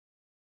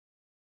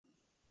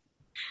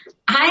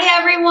Hi,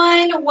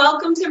 everyone.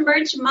 Welcome to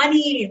Merch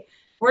Money.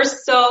 We're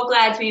so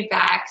glad to be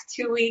back.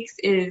 2 weeks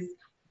is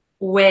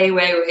way,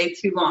 way, way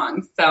too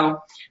long. So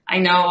I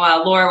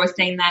know Laura was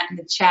saying that in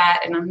the chat,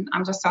 and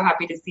I'm just so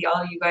happy to see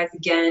all of you guys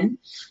again.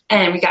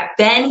 And we got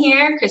Ben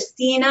here,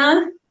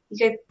 Christina.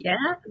 You guys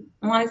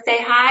want to say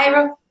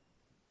hi?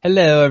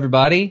 Hello,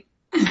 everybody.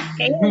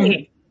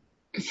 Hey.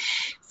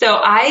 So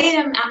I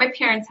am at my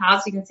parents'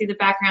 house. You can see the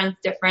background's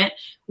different.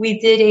 We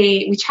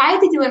tried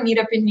to do a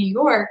meetup in New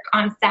York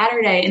on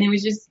Saturday, and it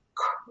was just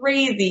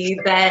crazy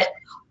that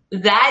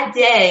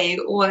day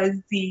was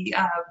the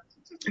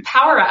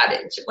power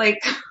outage.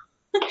 Like,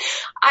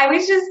 I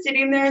was just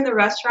sitting there in the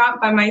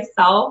restaurant by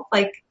myself,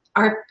 like,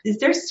 is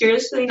there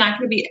seriously not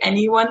going to be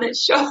anyone that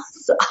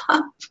shows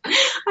up?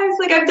 I was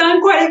like, I've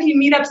done quite a few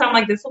meetups. I'm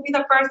like, this will be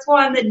the first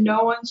one that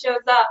no one shows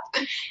up.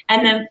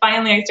 And then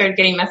finally I started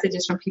getting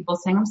messages from people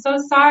saying, I'm so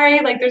sorry.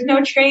 Like, there's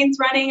no trains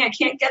running. I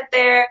can't get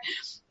there.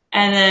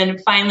 And then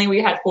finally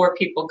we had 4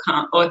 people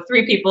come, or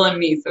 3 people and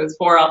me. So it was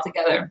 4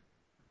 altogether.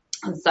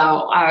 And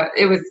so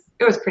it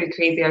was pretty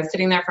crazy. I was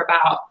sitting there for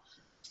about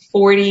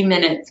 40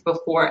 minutes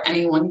before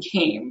anyone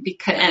came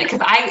because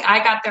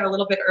I got there a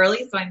little bit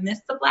early, so I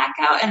missed the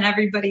blackout, and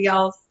everybody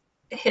else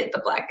hit the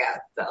blackout.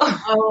 So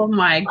oh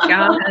my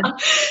God.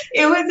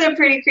 It was a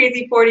pretty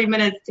crazy 40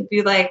 minutes to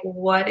be like,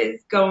 what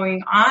is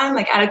going on?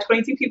 Like, out of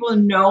 22 people,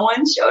 no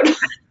one showed up.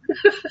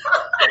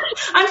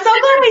 I'm so glad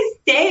I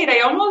stayed. I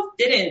almost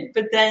didn't,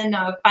 but then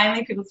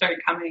finally people started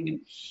coming,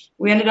 and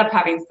we ended up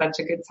having such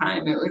a good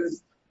time. It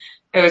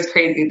was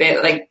crazy.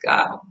 They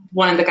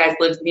one of the guys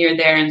lives near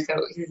there, and so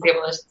he was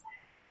able to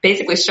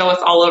basically show us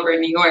all over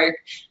New York.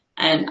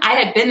 And I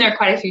had been there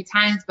quite a few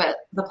times, but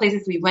the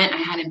places we went I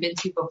hadn't been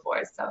to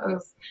before, so it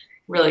was a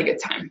really good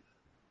time.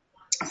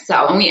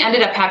 So, and we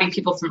ended up having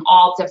people from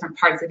all different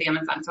parts of the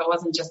Amazon, so it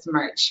wasn't just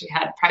merch. We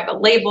had private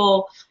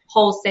label,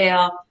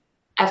 wholesale,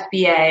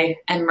 FBA,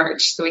 and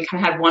merch. So we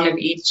kind of had one of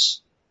each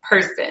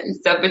person.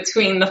 So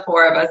between the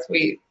 4 of us,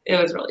 it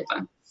was really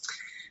fun.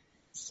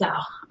 So,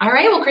 all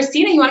right. Well,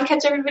 Christina, you want to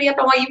catch everybody up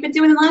on what you've been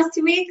doing in the last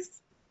 2 weeks?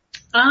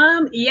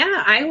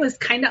 Yeah, I was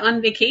kind of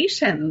on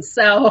vacation,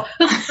 so.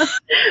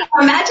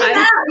 Imagine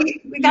that.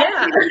 We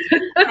got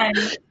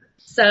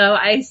So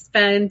I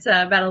spent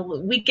about a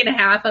week and a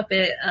half up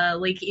at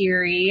Lake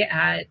Erie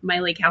at my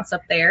lake house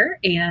up there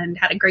and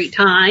had a great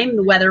time.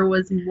 The weather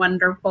was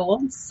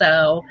wonderful.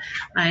 So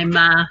I'm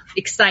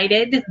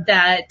excited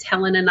that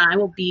Helen and I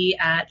will be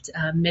at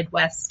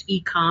Midwest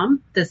Ecom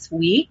this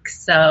week.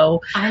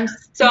 So I'm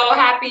so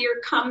happy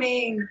you're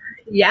coming.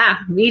 Yeah,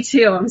 me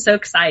too. I'm so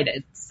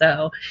excited.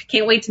 So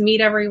can't wait to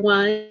meet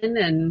everyone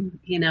and,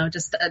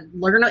 just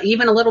learn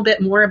even a little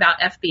bit more about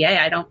FBA.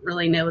 I don't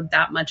really know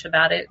that much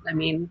about it. I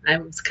mean, I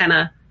was kind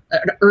of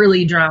an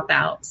early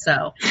dropout,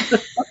 so.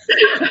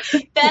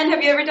 Ben,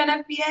 have you ever done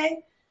FBA?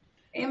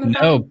 Amazon?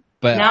 No,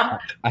 but no?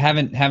 I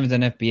haven't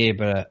done FBA,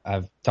 but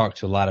I've talked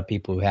to a lot of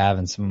people who have,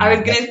 and some. I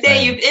was going to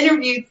say, you've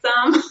interviewed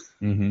some.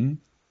 Mm-hmm.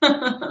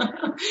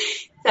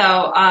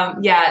 So,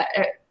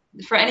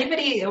 for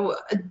anybody,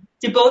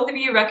 do both of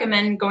you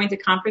recommend going to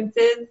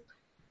conferences?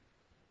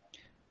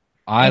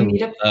 I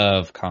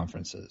love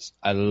conferences.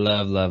 I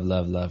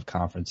love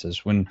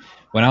conferences. When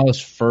I was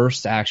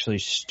first actually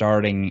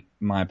starting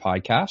my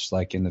podcast,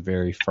 like in the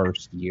very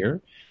first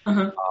year,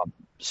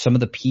 some of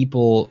the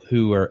people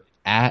who were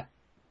at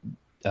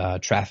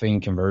Traffic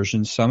and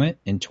Conversion Summit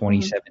in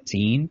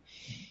 2017,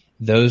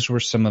 those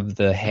were some of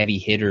the heavy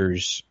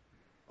hitters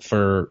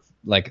for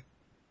like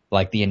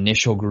the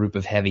initial group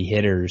of heavy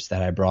hitters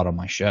that I brought on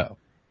my show.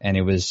 And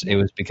it was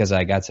because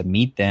I got to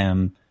meet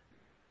them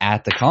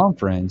at the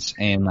conference,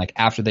 and like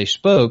after they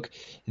spoke,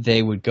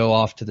 they would go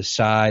off to the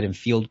side and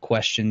field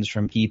questions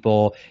from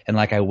people. And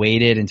like I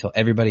waited until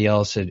everybody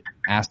else had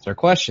asked their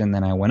question.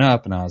 Then I went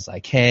up and I was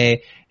like,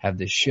 hey, have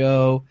this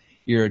show.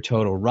 You're a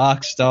total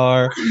rock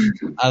star.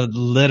 I would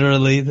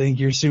literally think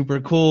you're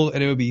super cool,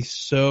 and it would be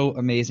so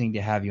amazing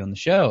to have you on the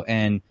show.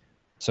 And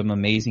some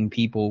amazing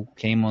people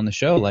came on the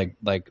show, like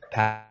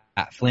Pat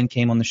Flynn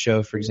came on the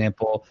show, for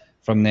example,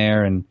 from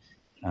there. And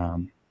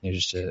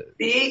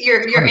See,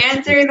 you're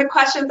answering the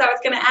questions I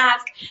was going to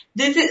ask.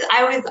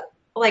 I was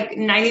like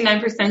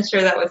 99%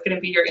 sure that was going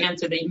to be your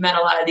answer, that you met a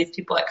lot of these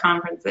people at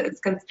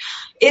conferences, because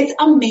it's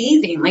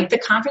amazing. Like the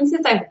conferences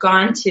I've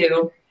gone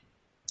to,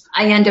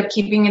 I end up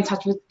keeping in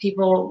touch with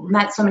people,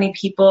 met so many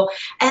people,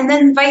 and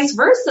then vice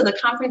versa. The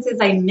conferences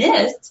I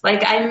missed,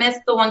 like I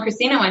missed the one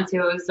Christina went to.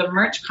 It was a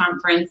merch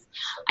conference.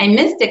 I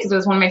missed it because it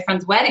was one of my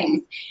friend's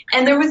weddings.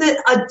 And there was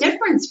a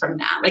difference from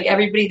that. Like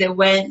everybody that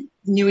went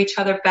knew each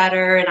other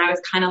better, and I was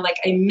kind of like,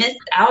 I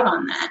missed out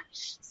on that.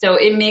 So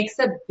it makes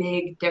a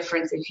big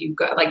difference if you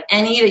go, like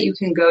any that you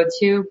can go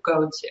to,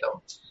 go to.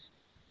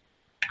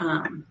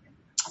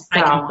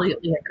 I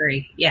completely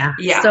agree. Yeah.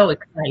 So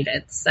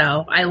excited.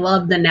 So I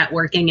love the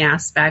networking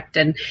aspect,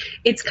 and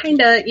it's kind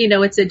of,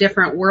 it's a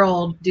different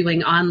world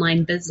doing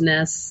online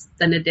business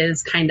than it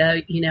is kind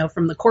of,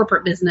 from the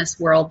corporate business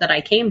world that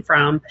I came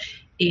from.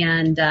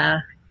 And,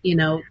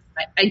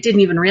 I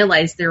didn't even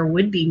realize there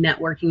would be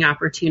networking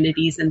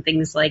opportunities and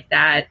things like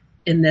that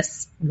in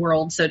this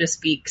world, so to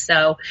speak.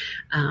 So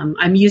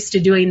I'm used to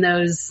doing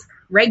those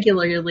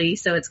regularly,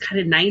 so it's kind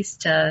of nice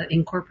to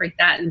incorporate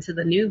that into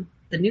the new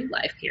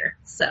life here.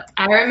 So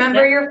I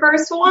remember your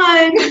first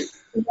one.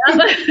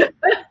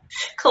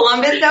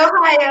 Columbus,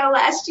 Ohio,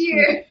 last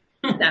year.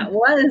 That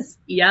was,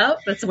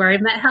 that's where I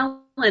met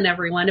Helen,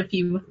 everyone, if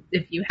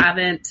you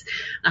haven't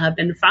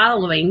been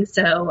following.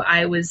 So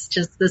I was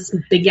just this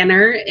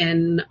beginner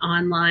in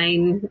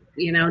online,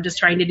 just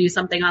trying to do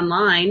something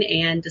online,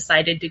 and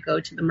decided to go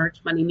to the Merch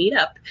Money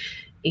meetup.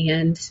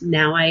 And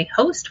now I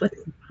host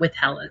with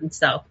Helen.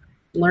 So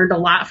learned a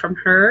lot from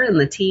her and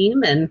the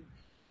team, and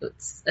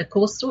it's a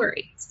cool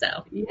story.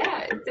 So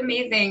yeah, it's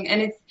amazing.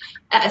 And it's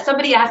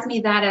somebody asked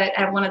me that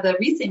at one of the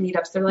recent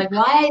meetups. They're like,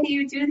 why do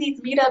you do these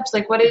meetups?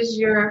 Like, what is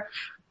your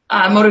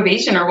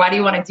motivation, or why do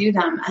you want to do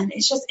them? And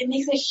it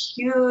makes a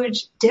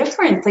huge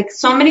difference. Like,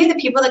 so many of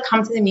the people that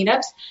come to the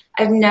meetups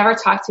I've never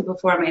talked to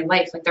before in my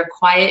life. Like, they're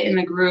quiet in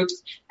the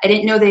groups. I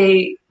didn't know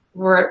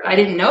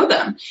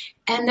them.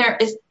 And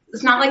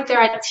it's not like they're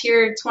at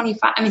tier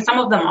 25. I mean, some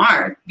of them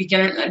are.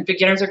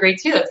 Beginners are great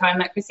too. That's how I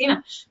met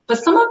Christina.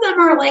 But some of them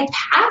are like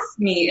past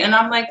me. And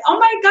I'm like, oh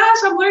my gosh,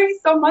 I'm learning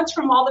so much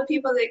from all the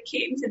people that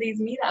came to these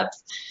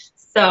meetups.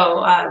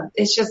 So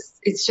it's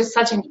just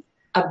such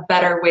a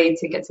better way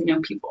to get to know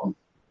people.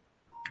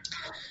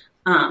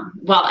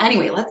 Well,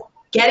 anyway, let's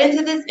get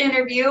into this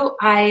interview.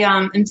 I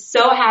am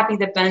so happy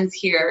that Ben's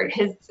here.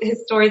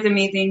 His story is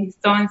amazing. He's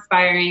so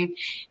inspiring.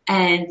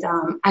 And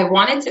I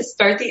wanted to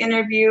start the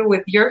interview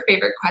with your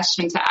favorite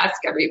question to ask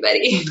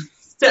everybody.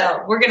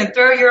 So we're going to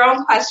throw your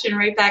own question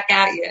right back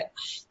at you.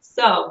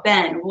 So,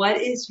 Ben,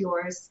 what is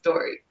your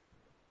story?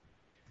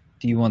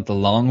 Do you want the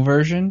long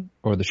version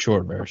or the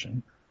short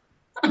version?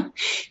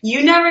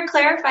 You never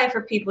clarify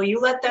for people.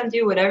 You let them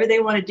do whatever they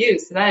want to do.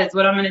 So that is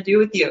what I'm going to do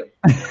with you.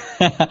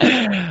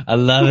 I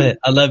love it.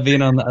 I love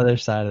being on the other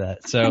side of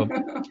that. So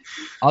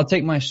I'll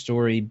take my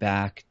story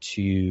back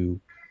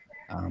to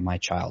my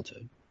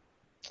childhood.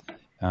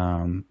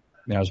 I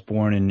was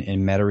born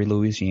in Metairie,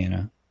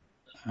 Louisiana,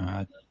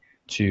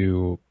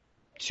 to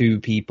two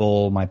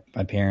people, my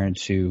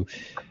parents, who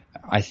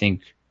I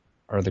think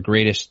are the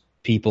greatest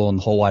people in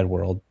the whole wide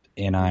world.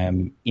 And I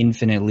am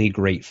infinitely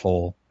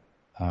grateful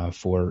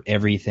for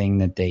everything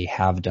that they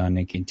have done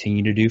and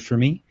continue to do for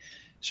me.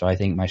 So I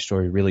think my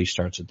story really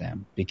starts with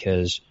them,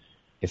 because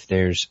if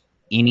there's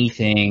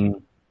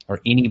anything or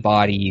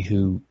anybody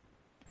who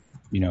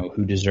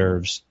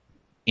deserves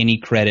any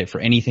credit for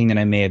anything that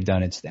I may have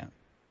done, it's them,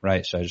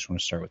 right? So I just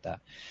want to start with that.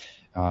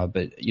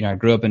 But I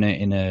grew up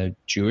in a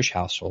Jewish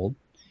household,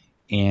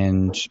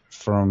 and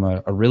from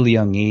a really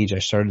young age, I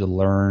started to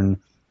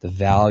learn the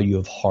value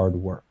of hard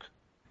work.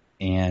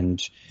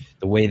 And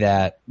the way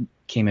that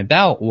came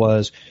about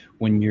was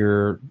when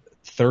you're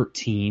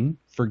 13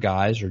 for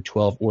guys, or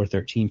 12 or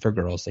 13 for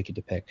girls, they get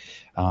to pick.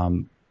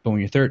 But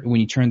when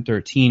you turn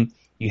 13,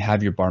 you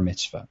have your bar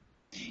mitzvah.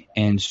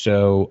 And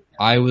so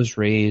I was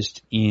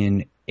raised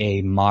in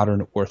a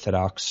modern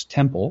Orthodox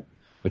temple,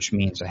 which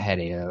means I had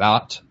a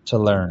lot to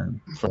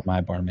learn for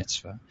my bar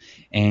mitzvah.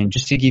 And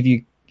just to give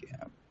you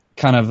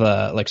kind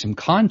of like some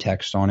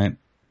context on it,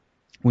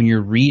 when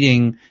you're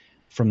reading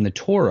from the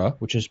Torah,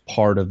 which is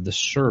part of the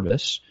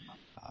service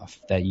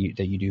that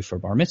you do for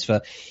bar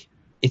mitzvah,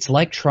 it's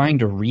like trying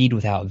to read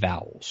without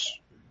vowels.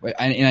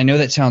 And I know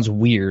that sounds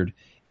weird,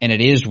 and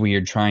it is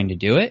weird trying to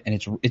do it, and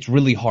it's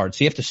really hard.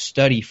 So you have to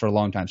study for a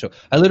long time. So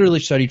I literally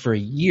studied for a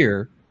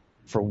year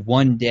for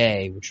one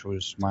day, which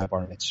was my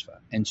bar mitzvah.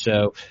 And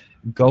so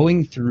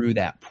going through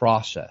that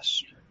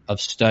process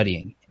of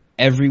studying,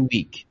 every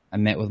week I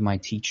met with my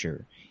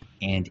teacher,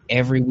 and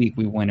every week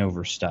we went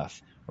over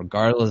stuff,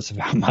 regardless of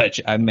how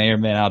much I may or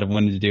may not have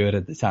wanted to do it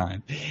at the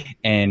time.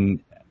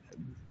 And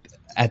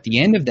at the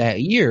end of that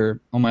year,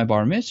 on my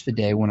bar mitzvah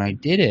day, when I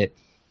did it,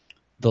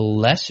 the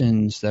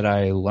lessons that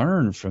I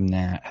learned from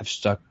that have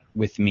stuck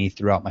with me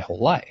throughout my whole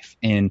life.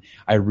 And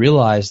I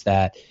realized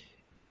that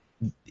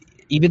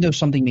even though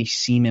something may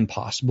seem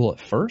impossible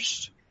at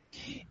first,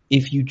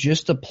 if you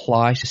just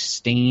apply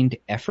sustained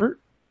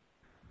effort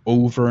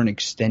over an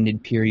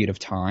extended period of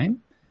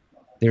time,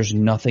 there's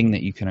nothing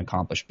that you can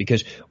accomplish,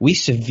 because we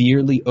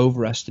severely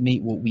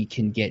overestimate what we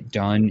can get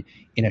done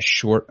in a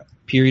short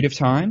period of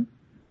time,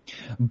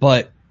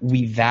 but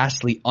we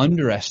vastly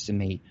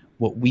underestimate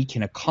what we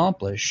can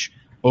accomplish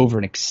over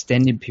an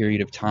extended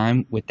period of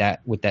time with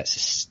that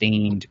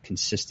sustained,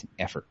 consistent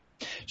effort.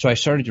 So I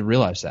started to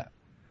realize that.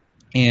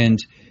 And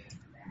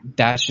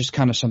that's just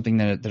kind of something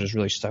that has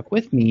really stuck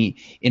with me.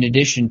 In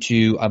addition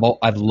to,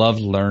 I've loved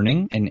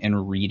learning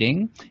and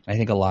reading. And I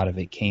think a lot of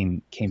it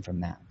came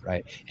from that,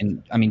 right?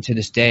 And I mean, to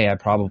this day, I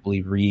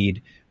probably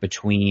read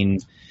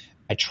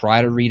I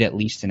try to read at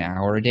least an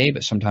hour a day,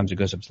 but sometimes it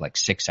goes up to like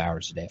 6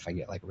 hours a day if I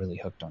get like really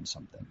hooked on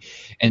something.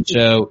 And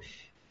so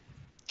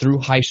through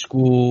high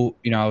school,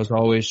 I was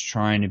always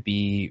trying to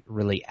be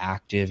really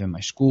active in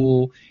my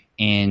school,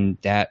 and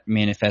that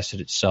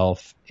manifested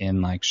itself in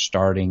like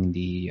starting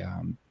the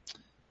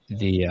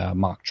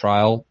mock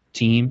trial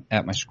team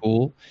at my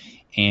school,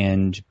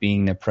 and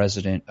being the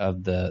president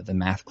of the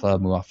math club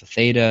Mu Alpha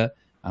Theta,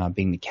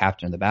 being the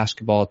captain of the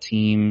basketball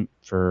team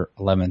for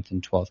 11th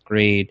and 12th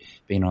grade,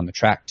 being on the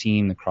track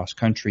team, the cross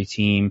country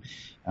team,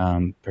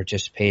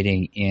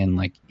 participating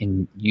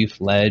in Youth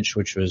Ledge,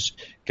 which was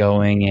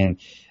going and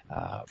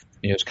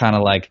it was kind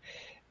of like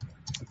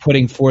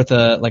putting forth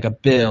a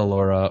bill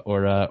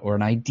or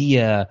an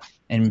idea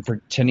and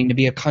pretending to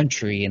be a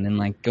country, and then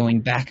like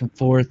going back and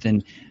forth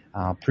and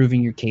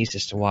proving your case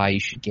as to why you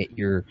should get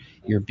your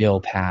bill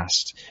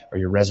passed or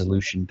your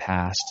resolution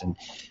passed. And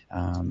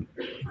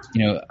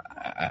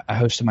I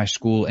hosted my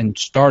school and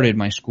started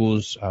my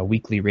school's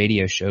weekly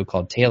radio show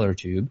called Taylor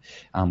Tube,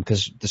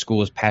 because the school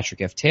was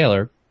Patrick F.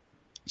 Taylor.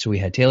 So we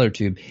had Taylor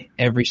Tube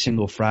every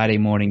single Friday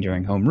morning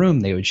during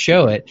homeroom. They would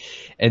show it.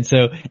 And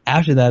so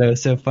after that, it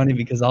was so funny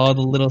because all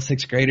the little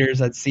sixth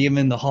graders, I'd see them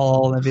in the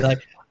hall and I'd be like,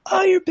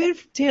 "Oh, you're Ben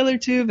from Taylor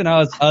Tube." And I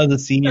was a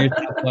senior at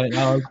that point.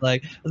 And I was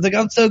like,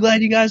 "I'm so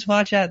glad you guys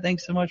watch that.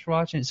 Thanks so much for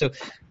watching." So,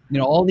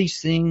 all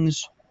these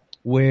things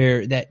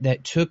where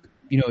that took,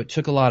 it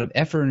took a lot of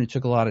effort and it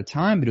took a lot of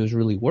time, but it was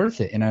really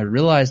worth it. And I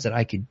realized that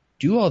I could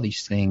do all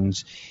these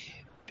things.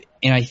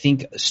 And I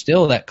think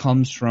still that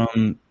comes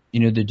from,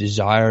 the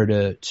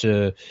desire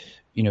to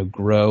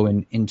grow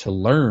and to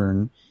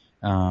learn,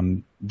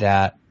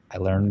 that I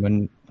learned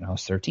when I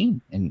was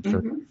 13 and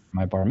for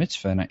my bar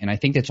mitzvah. And I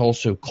think that's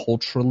also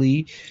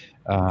culturally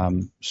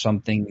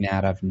something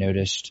that I've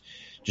noticed.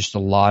 Just a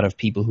lot of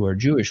people who are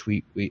Jewish,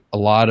 a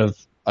lot of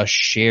us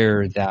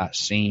share that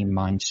same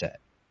mindset,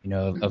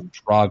 of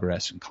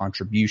progress and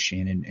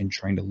contribution and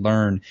trying to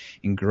learn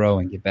and grow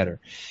and get better.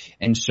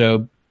 And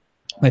so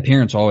my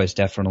parents always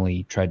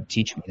definitely tried to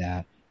teach me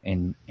that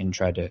and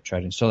tried to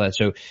instill that.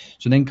 So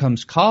then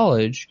comes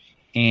college,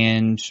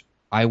 and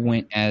I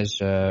went as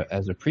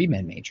a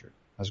pre-med major.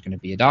 I was going to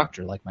be a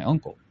doctor like my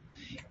uncle.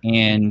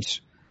 And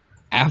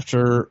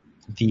after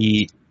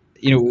they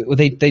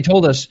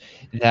told us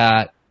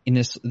that in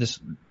this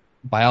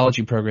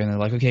biology program, they're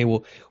like, okay,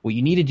 well, what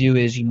you need to do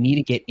is you need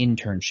to get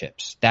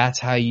internships. That's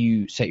how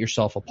you set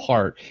yourself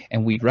apart.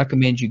 And we'd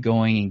recommend you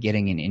going and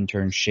getting an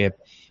internship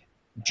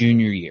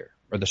junior year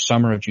or the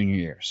summer of junior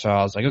year. So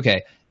I was like,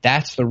 okay,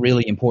 that's the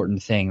really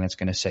important thing that's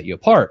going to set you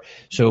apart.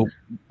 So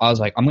I was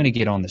like, I'm going to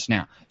get on this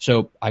now.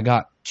 So I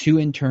got 2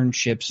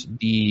 internships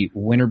the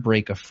winter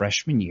break of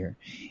freshman year.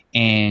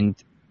 And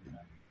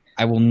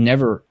I will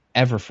never,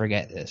 ever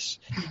forget this,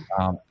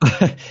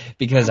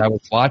 because I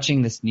was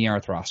watching this knee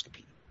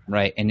arthroscopy,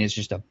 right? And it's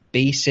just a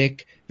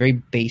very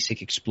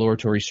basic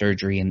exploratory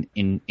surgery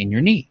in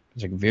your knee.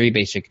 It's like very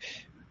basic.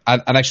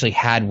 I've actually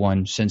had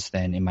one since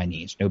then in my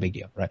knees. No big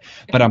deal, right?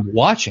 But I'm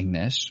watching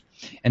this,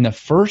 and the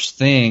first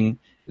thing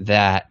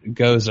that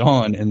goes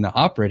on in the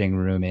operating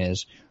room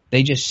is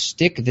they just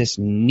stick this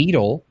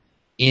needle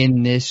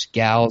in this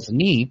gal's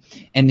knee,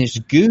 and this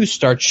goo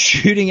starts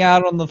shooting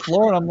out on the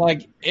floor, and I'm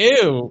like,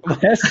 ew,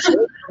 that's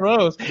so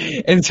gross.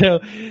 And so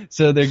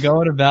they're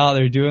going about,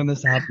 they're doing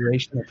this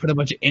operation, they put a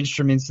bunch of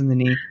instruments in the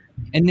knee,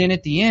 and then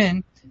at the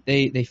end,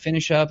 they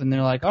finish up, and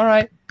they're like, all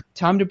right,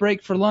 time to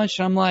break for lunch.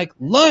 And I'm like,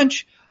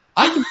 lunch?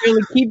 I can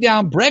barely keep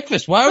down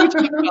breakfast. Why are we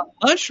talking about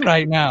lunch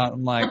right now?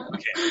 I'm like,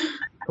 okay,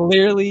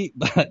 clearly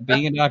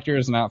being a doctor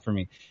is not for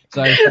me.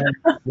 So I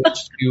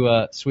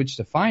switched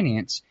to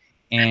finance,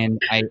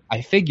 and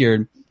I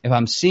figured if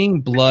I'm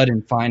seeing blood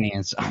in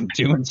finance, I'm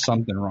doing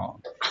something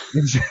wrong.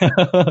 So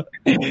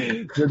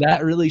that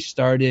really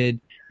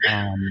started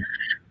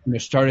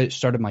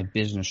my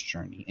business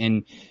journey.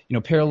 And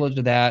parallel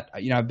to that,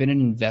 I've been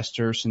an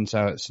investor since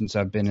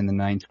I've been in the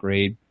 9th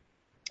grade.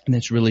 And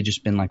it's really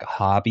just been like a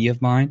hobby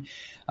of mine,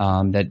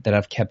 that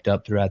I've kept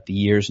up throughout the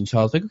years. And so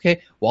I was like,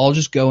 okay, well, I'll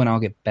just go and I'll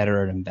get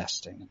better at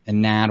investing,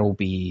 and that'll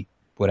be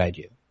what I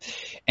do.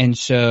 And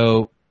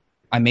so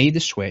I made the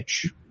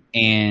switch,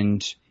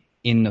 and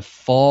in the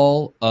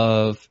fall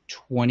of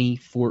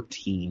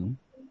 2014,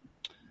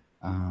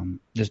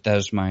 that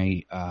was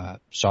my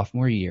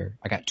sophomore year,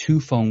 I got 2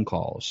 phone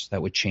calls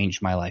that would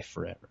change my life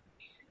forever.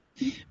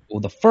 Well,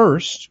 the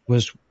first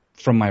was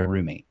from my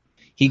roommate.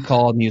 He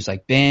called me. He was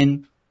like,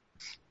 Ben,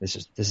 this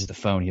is the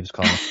phone he was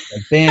calling.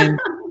 Like, Ben,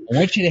 I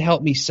want you to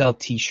help me sell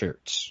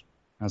T-shirts.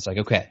 I was like,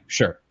 okay,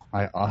 sure,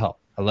 I'll help.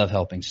 I love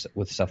helping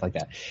with stuff like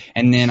that.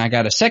 And then I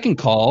got a second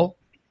call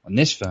on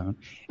this phone,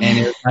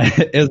 and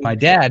it was my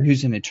dad,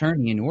 who's an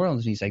attorney in New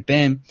Orleans. And he's like,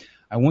 Ben,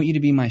 I want you to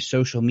be my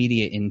social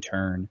media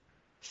intern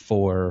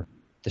for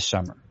the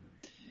summer.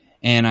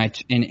 And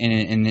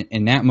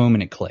in that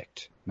moment it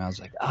clicked, and I was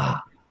like, I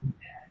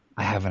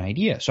have an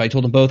idea. So I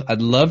told them both,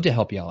 I'd love to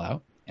help y'all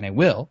out, and I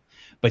will,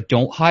 but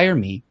don't hire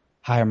me,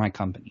 hire my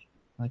company.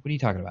 I'm like, what are you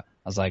talking about?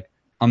 I was like,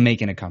 I'm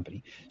making a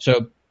company.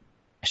 So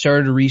I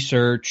started to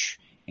research,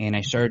 and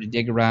I started to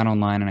dig around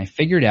online, and I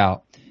figured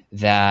out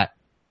that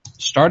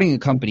starting a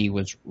company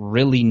was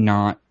really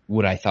not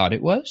what I thought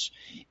it was.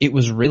 It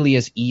was really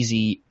as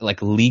easy,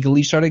 like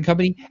legally starting a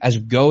company, as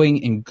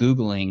going and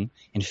Googling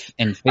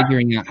and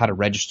figuring out how to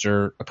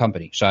register a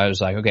company. So I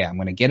was like, okay, I'm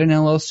going to get an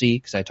LLC,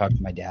 because I talked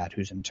to my dad,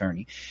 who's an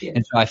attorney. Yeah.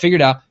 And so I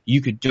figured out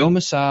you could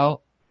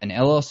domicile an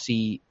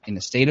LLC in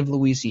the state of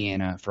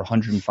Louisiana for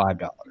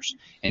 $105.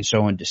 And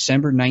so on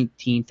December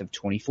 19th of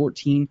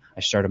 2014,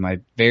 I started my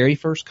very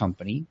first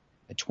company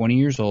at 20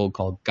 years old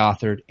called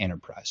Gothard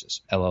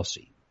Enterprises,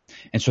 LLC.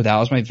 And so that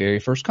was my very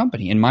first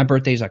company. And my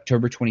birthday is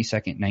October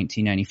 22nd,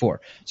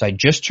 1994. So I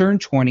just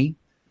turned 20.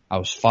 I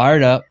was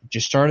fired up,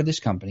 just started this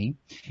company.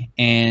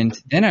 And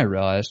then I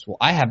realized, well,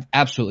 I have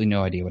absolutely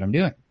no idea what I'm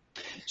doing.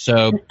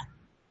 So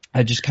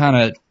I just kind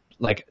of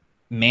like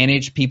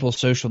managed people's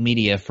social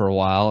media for a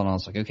while. And I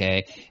was like,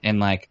 okay. And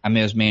like, I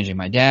was managing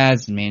my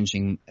dad's and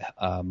managing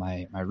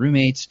my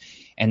roommates.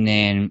 And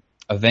then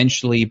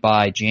eventually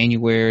by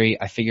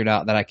January, I figured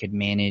out that I could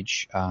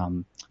manage,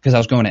 because I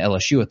was going to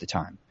LSU at the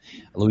time,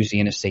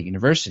 Louisiana State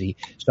University.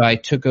 So I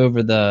took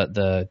over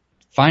the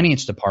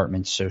finance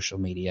department's social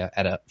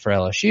media for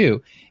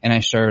LSU, and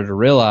I started to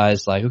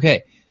realize, like,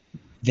 okay,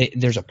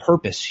 there's a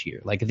purpose here.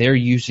 Like, they're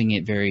using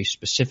it very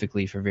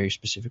specifically for very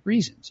specific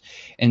reasons.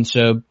 And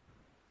so,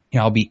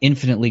 I'll be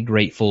infinitely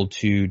grateful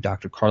to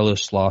Dr.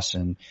 Carlos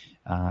Lawson.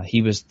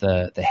 He was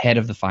the head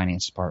of the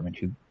finance department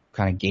who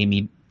kind of gave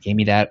me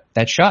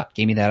that shot,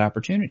 gave me that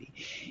opportunity.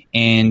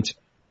 And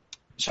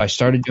so I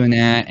started doing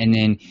that, and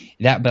then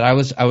but I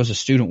was a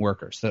student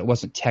worker, so that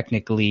wasn't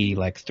technically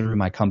like through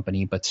my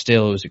company, but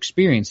still it was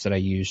experience that I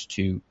used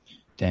to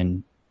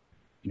then,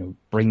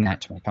 bring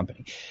that to my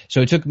company.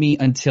 So it took me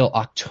until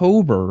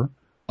October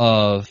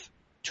of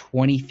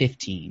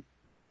 2015,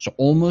 so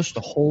almost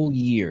a whole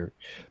year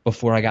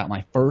before I got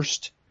my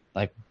first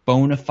like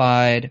bona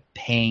fide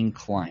paying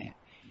client.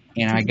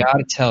 And I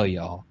gotta tell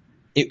y'all,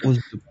 it was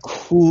the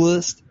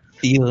coolest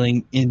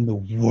feeling in the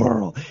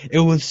world. It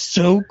was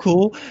so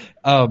cool.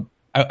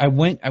 I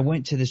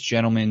went to this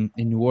gentleman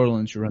in New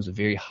Orleans who runs a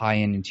very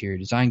high-end interior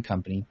design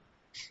company,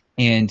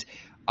 and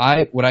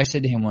what I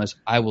said to him was,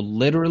 I will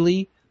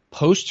literally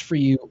post for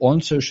you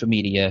on social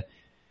media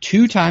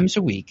 2 times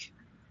a week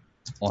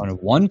on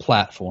one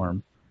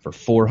platform for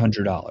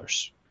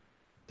 $400.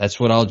 That's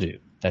what I'll do.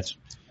 That's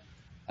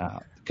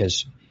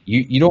because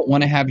you don't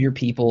want to have your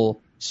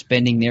people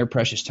spending their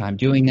precious time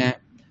doing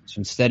that. So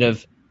instead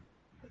of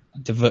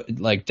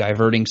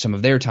diverting some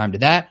of their time to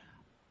that,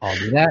 I'll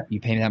do that. You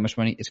pay me that much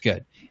money, it's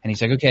good. And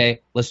he's like,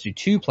 okay, let's do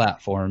 2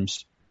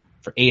 platforms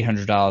for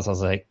 $800. I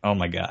was like, oh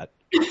my God,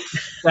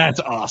 that's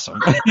awesome.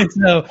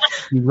 So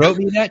he wrote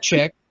me that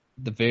check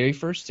the very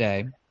first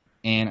day,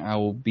 and I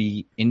will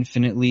be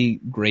infinitely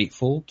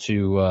grateful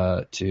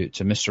to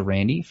Mr.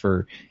 Randy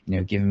for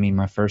giving me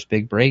my first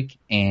big break.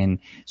 And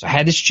so I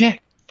had this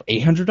check for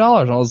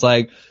 $800. I was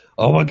like,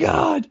 oh my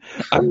God,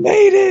 I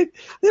made it.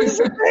 This is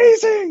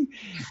amazing.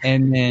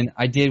 And then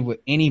I did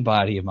what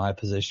anybody in my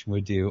position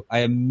would do. I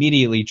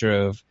immediately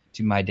drove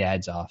to my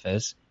dad's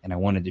office, and I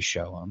wanted to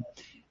show him.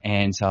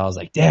 And so I was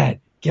like, Dad,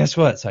 guess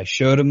what? So I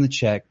showed him the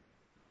check,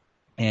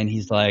 and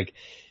he said,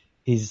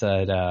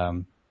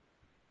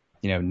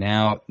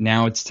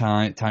 now it's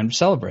time to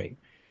celebrate.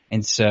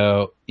 And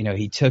so,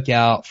 he took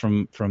out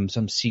from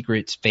some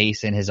secret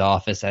space in his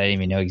office that I didn't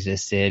even know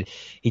existed.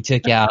 He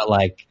took out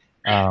like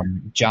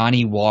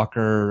Johnny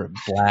Walker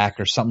Black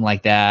or something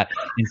like that.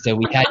 And so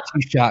we had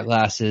 2 shot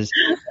glasses.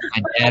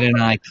 My dad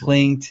and I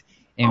clinked,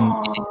 and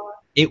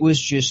it was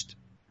just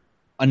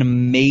an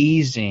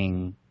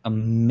amazing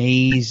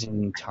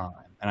time.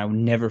 And I will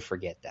never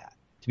forget that.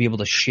 To be able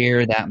to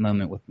share that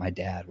moment with my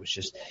dad it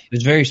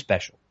was very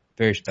special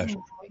for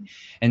me.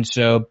 And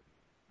so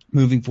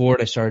moving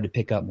forward, I started to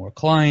pick up more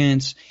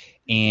clients,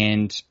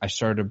 and I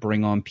started to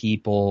bring on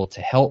people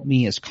to help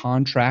me as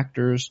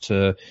contractors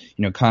to,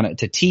 kind of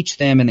to teach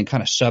them and then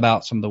kind of sub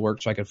out some of the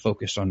work so I could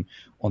focus on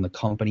the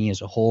company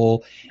as a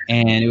whole.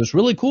 And it was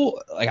really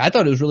cool. Like, I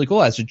thought it was really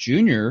cool. As a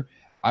junior,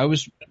 I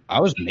was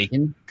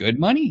making good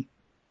money.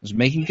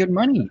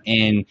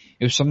 And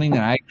it was something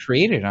that I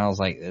created, and I was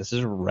like, this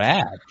is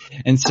rad.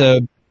 And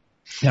so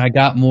I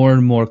got more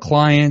and more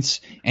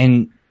clients,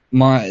 and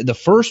the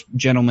first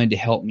gentleman to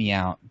help me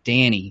out,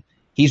 Danny,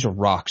 he's a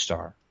rock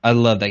star. I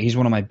love that. He's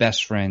one of my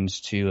best friends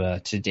to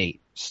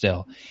date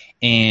still.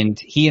 And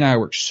he and I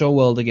worked so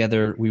well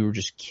together. We were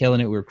just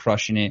killing it. We were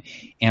crushing it.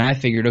 And I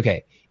figured,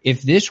 okay,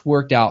 if this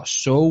worked out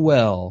so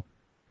well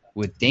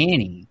with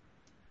Danny,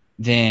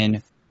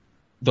 then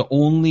the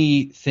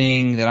only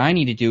thing that I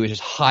need to do is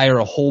just hire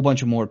a whole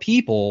bunch of more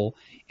people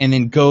and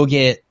then go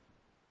get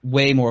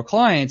way more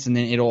clients, and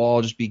then it'll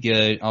all just be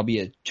good. I'll be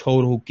a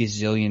total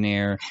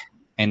gazillionaire,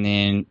 and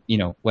then,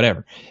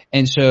 whatever.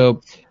 And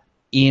so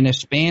in a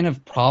span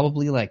of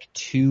probably like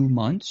 2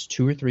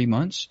 or 3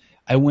 months,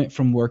 I went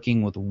from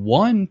working with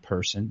one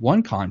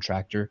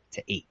contractor,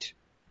 to 8.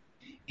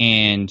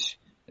 And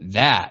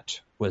that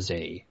was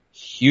a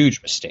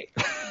huge mistake.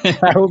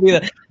 I'll be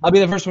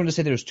the first one to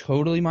say that it was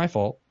totally my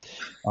fault.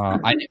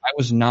 I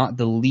was not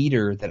the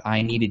leader that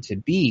I needed to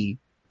be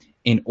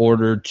in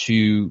order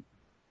to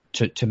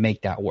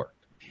make that work.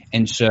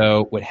 And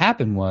so what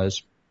happened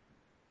was,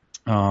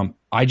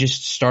 I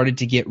just started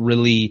to get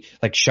really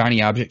like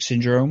shiny object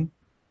syndrome.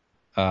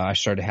 I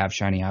started to have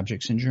shiny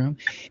object syndrome.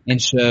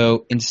 And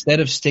so instead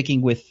of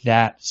sticking with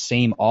that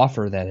same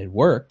offer that had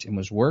worked and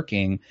was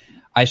working,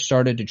 I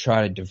started to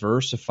try to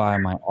diversify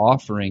my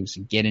offerings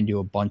and get into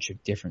a bunch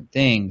of different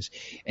things.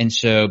 And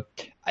so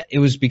it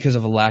was because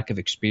of a lack of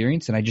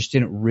experience, and I just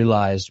didn't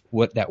realize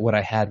what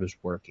I had was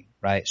working,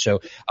 right?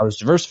 So I was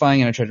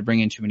diversifying and I tried to bring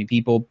in too many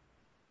people,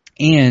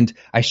 and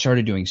I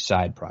started doing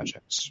side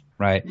projects,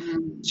 right?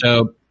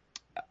 So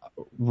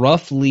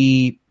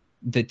roughly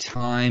the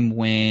time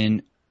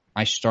when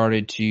I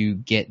started to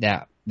get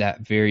that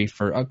very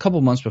first, a couple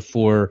months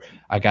before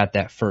I got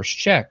that first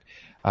check,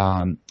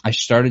 I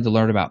started to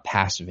learn about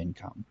passive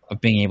income,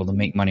 of being able to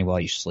make money while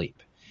you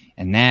sleep.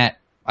 And that,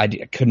 I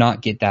could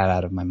not get that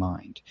out of my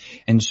mind.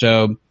 And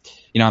so,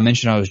 I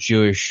mentioned I was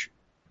Jewish.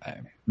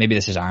 Maybe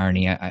this is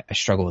irony. I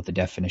struggle with the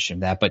definition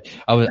of that, but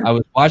I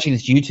was watching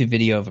this YouTube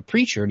video of a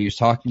preacher, and he was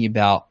talking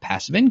about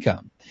passive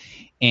income.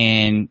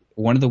 And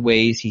one of the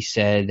ways he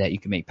said that you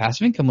can make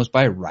passive income was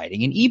by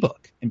writing an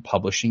ebook and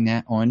publishing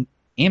that on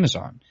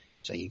Amazon.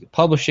 So you can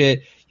publish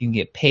it, you can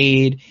get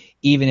paid,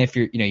 even if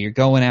you're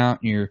going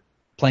out and you're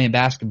playing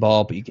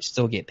basketball, but you can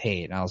still get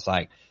paid. And I was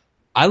like,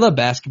 I love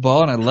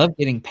basketball and I love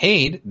getting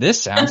paid.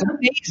 This sounds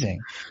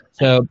amazing.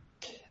 So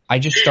I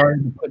just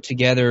started to put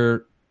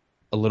together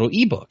a little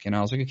ebook, and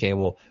I was like, okay,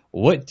 well,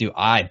 what do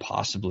I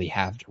possibly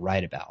have to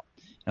write about?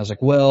 And I was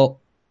like,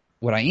 well,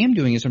 what I am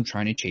doing is I'm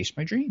trying to chase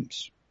my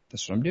dreams.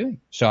 That's what I'm doing.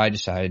 So I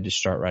decided to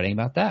start writing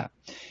about that.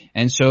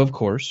 And so, of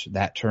course,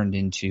 that turned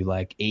into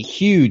like a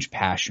huge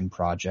passion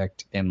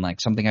project and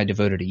like something I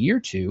devoted a year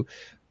to.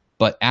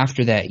 But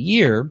after that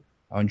year,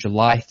 on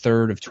July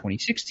 3rd of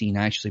 2016,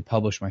 I actually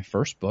published my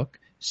first book,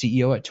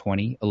 CEO at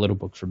 20, A Little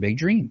Book for Big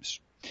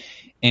Dreams.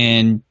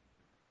 And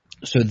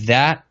so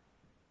that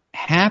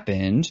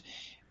happened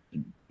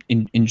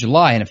in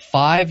July, and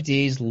 5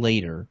 days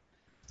later,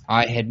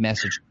 I had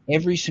messaged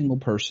every single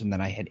person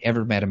that I had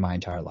ever met in my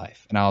entire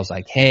life. And I was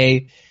like,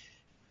 hey,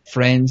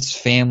 friends,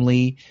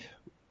 family,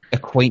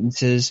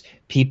 acquaintances,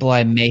 people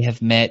I may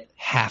have met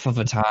half of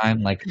a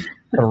time, like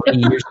 3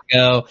 years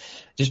ago,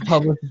 just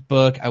publish this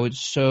book. I would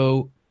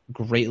so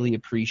greatly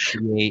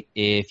appreciate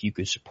if you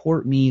could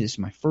support me. This is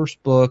my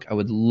first book. I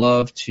would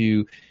love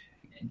to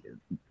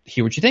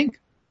hear what you think.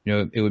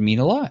 It would mean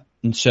a lot.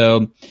 And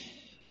so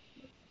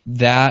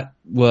that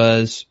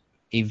was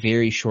a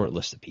very short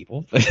list of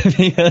people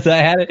because I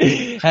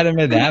hadn't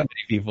met that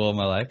many people in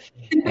my life.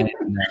 And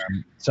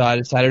so I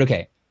decided,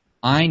 okay,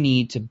 I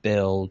need to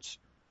build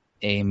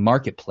a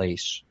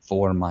marketplace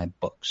for my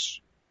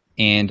books.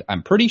 And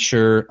I'm pretty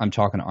sure I'm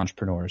talking to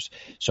entrepreneurs.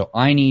 So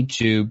I need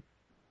to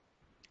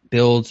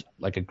build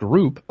like a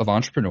group of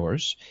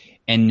entrepreneurs,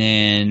 and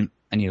then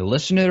I need to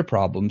listen to their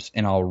problems,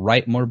 and I'll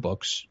write more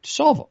books to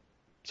solve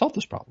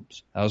those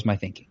problems. That was my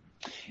thinking.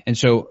 And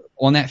so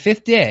on that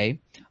 5th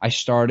day, I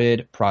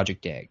started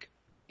Project Egg.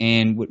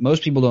 And what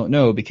most people don't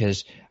know,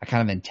 because I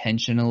kind of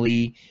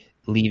intentionally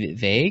leave it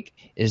vague,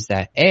 is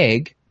that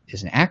EGG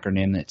is an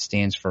acronym that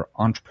stands for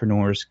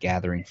Entrepreneurs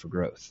Gathering for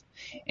Growth.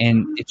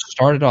 And it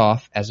started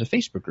off as a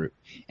Facebook group.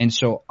 And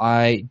so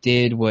I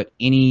did what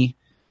any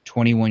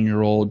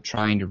 21-year-old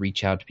trying to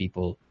reach out to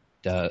people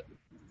does,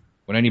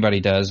 what anybody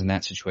does in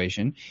that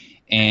situation.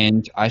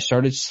 And I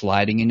started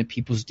sliding into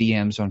people's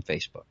DMs on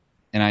Facebook.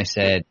 And I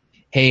said,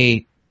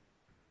 hey,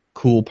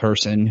 cool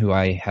person who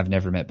I have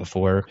never met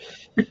before,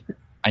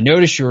 I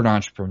noticed you're an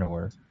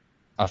entrepreneur,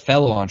 a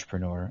fellow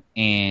entrepreneur,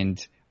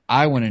 and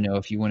I want to know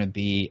if you want to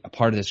be a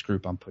part of this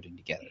group I'm putting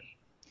together.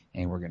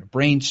 And we're going to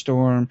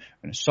brainstorm,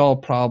 we're going to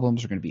solve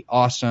problems, we're going to be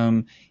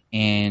awesome,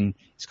 and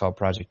it's called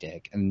Project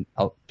Egg. And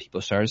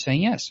people started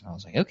saying yes. And I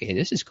was like, okay,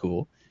 this is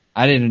cool.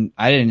 I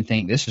didn't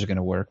think this was going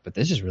to work, but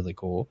this is really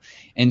cool.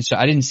 And so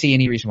I didn't see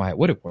any reason why it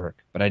wouldn't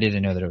work, but I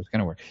didn't know that it was going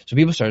to work. So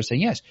people started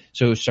saying yes.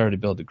 So we started to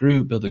build a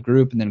group,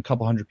 and then a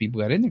couple hundred people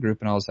got in the group,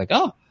 and I was like,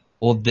 oh,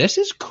 well, this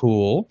is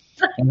cool.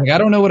 And like, I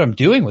don't know what I'm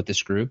doing with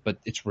this group, but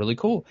it's really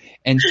cool.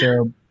 And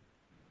so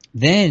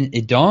then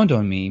it dawned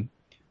on me,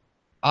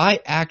 I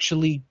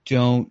actually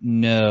don't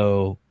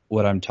know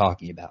what I'm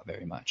talking about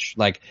very much.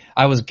 Like,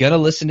 I was going to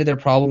listen to their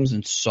problems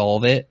and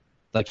solve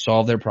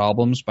their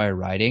problems by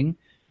writing.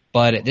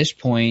 But at this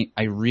point,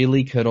 I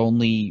really could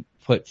only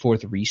put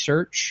forth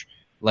research,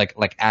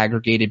 like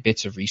aggregated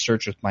bits of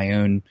research with my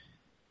own,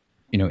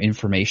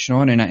 information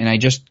on. And I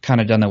just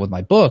kind of done that with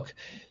my book.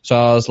 So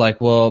I was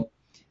like, well,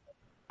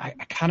 I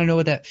kind of know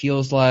what that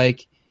feels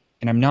like,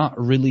 and I'm not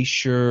really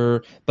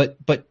sure. But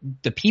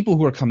the people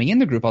who are coming in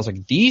the group, I was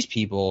like, these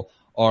people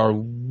are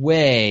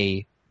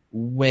way,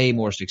 way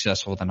more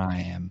successful than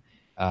I am,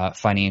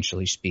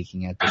 financially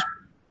speaking at this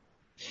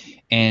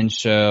point. And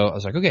so I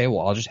was like, okay,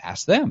 well, I'll just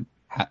ask them.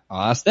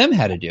 I'll ask them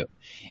how to do it.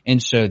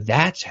 And so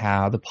that's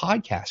how the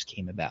podcast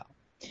came about.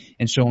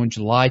 And so on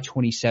July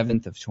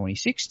 27th of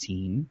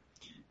 2016,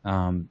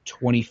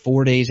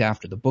 24 days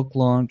after the book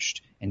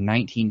launched and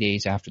 19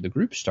 days after the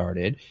group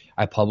started,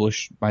 I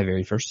published my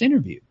very first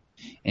interview.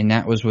 And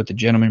that was with a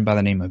gentleman by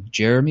the name of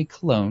Jeremy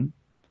Colon,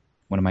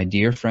 one of my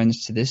dear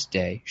friends to this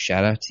day.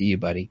 Shout out to you,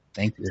 buddy.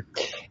 Thank you.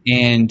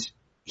 And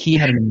he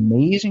had an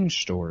amazing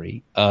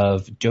story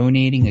of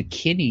donating a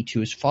kidney to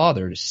his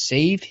father to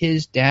save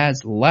his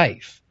dad's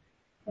life.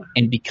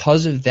 And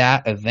because of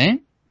that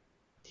event,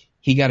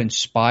 he got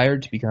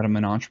inspired to become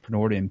an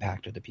entrepreneur to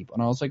impact other people.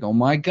 And I was like, oh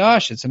my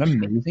gosh, it's an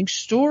amazing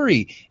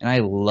story. And I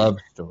love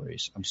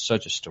stories. I'm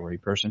such a story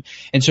person.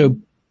 And so,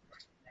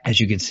 as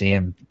you can see,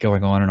 I'm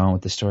going on and on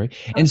with the story.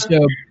 And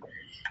so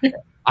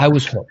I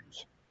was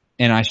hooked.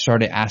 And I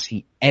started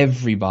asking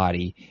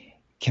everybody,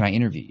 can I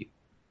interview you?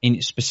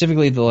 And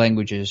specifically the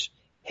language is,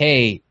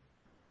 hey,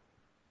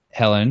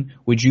 Helen,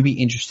 would you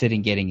be interested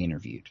in getting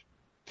interviewed?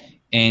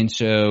 And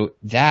so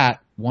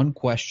that one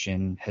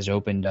question has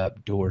opened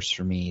up doors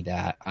for me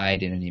that I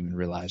didn't even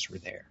realize were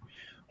there,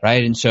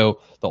 right? And so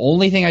the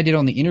only thing I did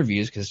on the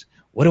interviews, because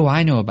what do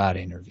I know about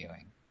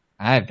interviewing?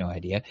 I have no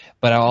idea.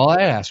 But all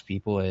I ask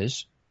people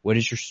is, what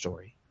is your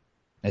story?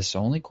 That's the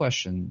only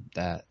question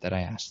that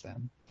I ask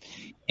them.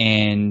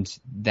 And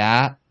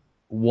that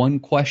one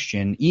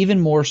question, even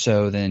more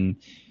so than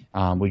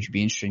would you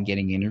be interested in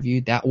getting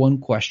interviewed, that one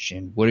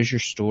question, what is your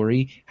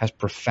story, has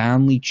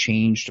profoundly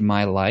changed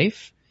my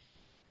life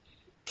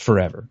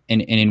forever,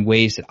 and in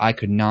ways that I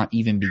could not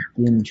even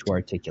begin to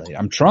articulate.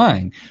 I'm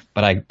trying,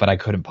 but I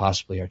couldn't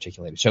possibly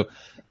articulate it. So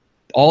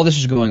all this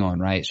is going on,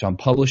 right? So I'm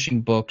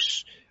publishing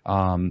books.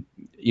 I went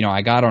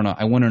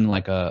on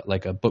like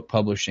a book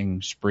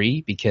publishing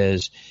spree,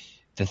 because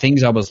the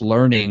things I was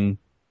learning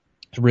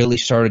really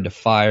started to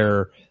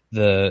fire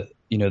the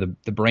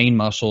brain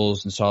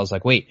muscles. And so I was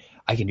like, wait,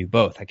 I can do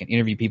both. I can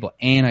interview people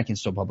and I can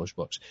still publish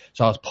books.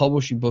 So I was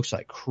publishing books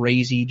like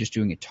crazy, just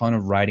doing a ton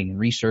of writing and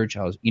research.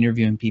 I was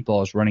interviewing people. I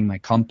was running my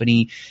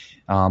company.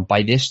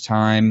 By this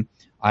time,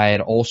 I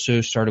had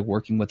also started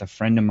working with a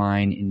friend of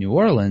mine in New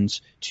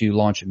Orleans to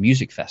launch a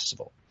music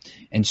festival.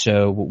 And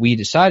so what we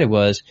decided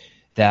was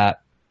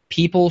that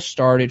people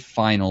started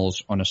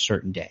finals on a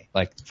certain day,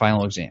 like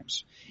final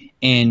exams.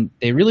 And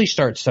they really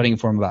start studying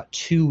for them about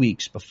 2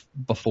 weeks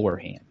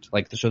beforehand.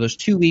 So those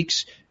 2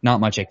 weeks, not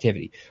much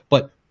activity.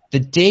 But the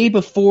day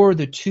before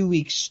the 2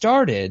 weeks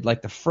started,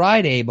 like the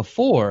Friday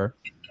before,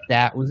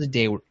 that was the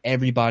day where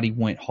everybody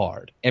went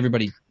hard.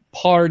 Everybody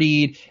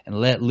partied and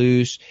let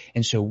loose.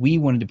 And so we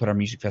wanted to put our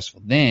music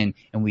festival then,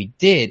 and we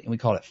did, and we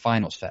called it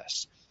Finals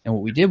Fest. And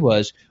what we did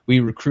was we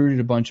recruited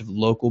a bunch of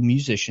local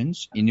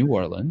musicians in New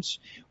Orleans.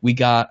 We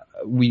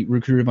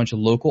recruited a bunch of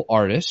local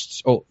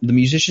artists. Oh, the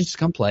musicians to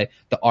come play,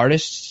 the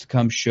artists to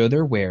come show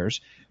their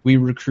wares. We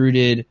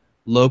recruited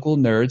local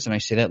nerds, and I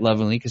say that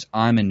lovingly because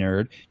I'm a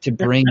nerd, to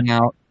bring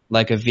out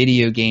like a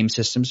video game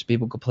system so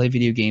people could play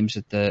video games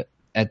at the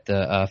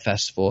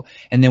festival.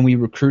 And then we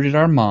recruited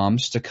our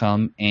moms to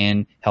come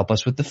and help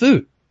us with the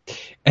food.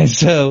 And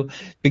so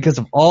because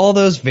of all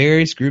those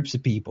various groups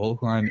of people,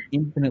 who I'm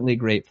infinitely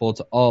grateful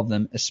to all of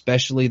them,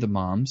 especially the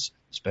moms,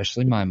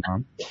 especially my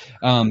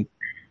mom,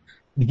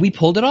 we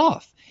pulled it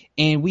off.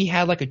 And we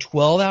had like a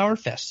 12-hour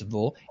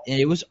festival, and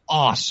it was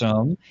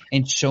awesome.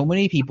 And so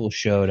many people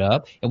showed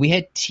up, and we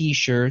had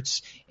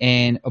T-shirts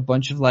and a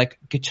bunch of like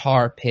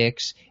guitar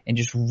picks and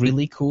just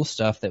really cool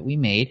stuff that we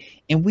made.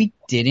 And we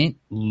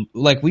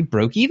we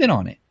broke even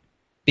on it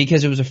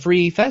because it was a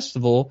free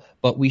festival,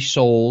 but we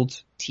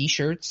sold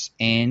T-shirts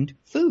and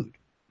food.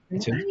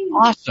 And so it was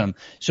awesome.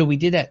 So we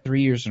did that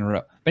 3 years in a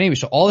row. But anyway,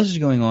 so all this is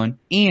going on.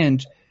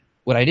 And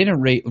what I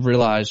didn't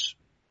realize,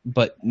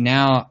 but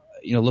now,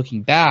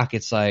 looking back,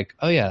 it's like,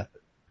 oh yeah,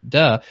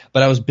 duh.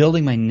 But I was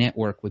building my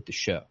network with the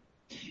show.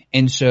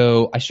 And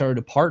so I started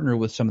to partner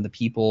with some of the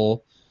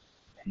people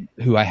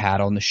who I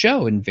had on the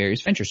show in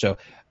various ventures. So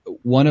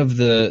one of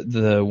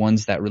the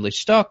ones that really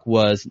stuck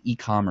was an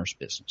e-commerce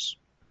business.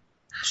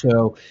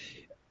 So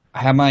I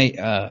had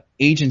my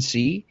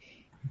agency,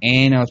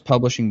 and I was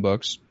publishing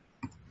books.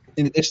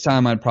 And at this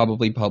time, I'd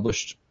probably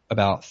published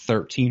about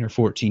 13 or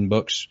 14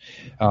 books.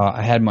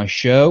 I had my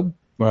show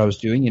where I was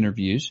doing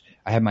interviews.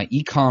 I had my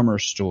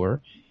e-commerce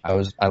store.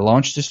 I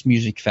launched this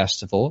music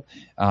festival.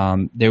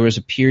 There was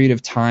a period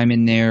of time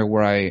in there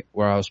where I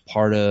was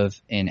part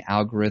of an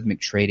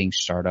algorithmic trading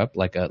startup,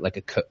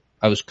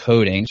 I was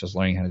coding, so I was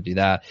learning how to do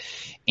that.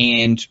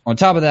 And on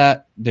top of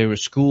that, there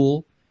was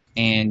school,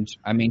 and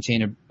I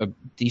maintained a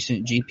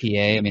decent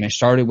GPA. I mean, I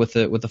started with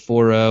a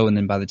 4.0, and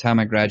then by the time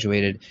I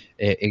graduated,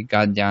 it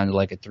got down to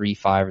like a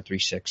 3.5 or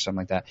 3.6, something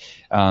like that.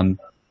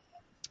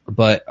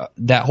 But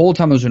that whole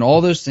time I was doing all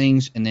those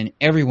things, and then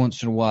every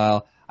once in a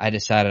while I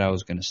decided I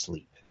was going to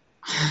sleep.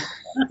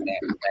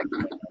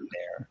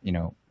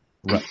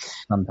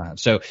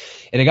 Sometimes. So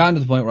it had gotten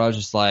to the point where I was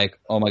just like,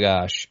 oh my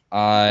gosh,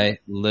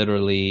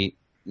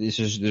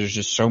 there's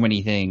just so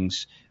many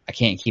things, I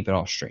can't keep it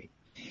all straight.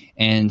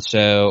 And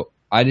so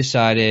I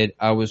decided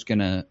I was going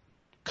to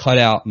cut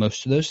out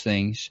most of those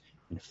things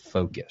and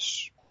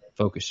focus.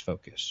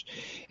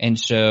 And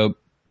so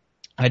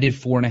I did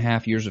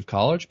 4.5 years of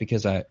college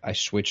because I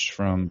switched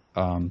from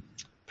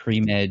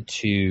pre-med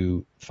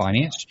to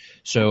finance.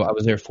 So I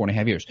was there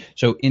 4.5 years.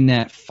 So in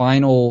that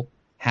final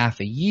half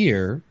a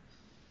year,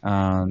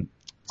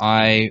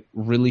 I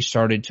really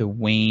started to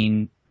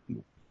wane,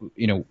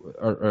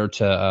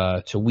 to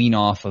wean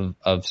off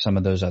of some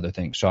of those other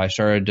things. So I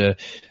started to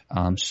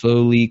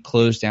slowly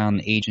close down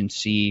the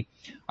agency.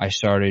 I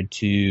started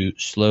to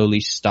slowly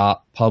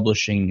stop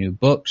publishing new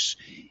books.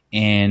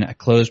 and I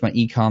closed my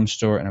e-com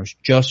store, and I was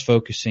just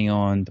focusing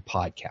on the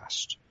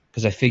podcast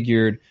because I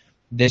figured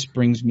this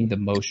brings me the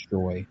most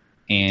joy,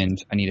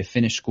 and I need to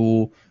finish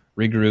school,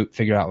 regroup,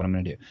 figure out what I'm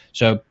going to do.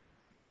 So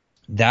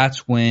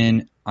that's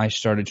when I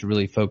started to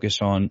really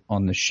focus on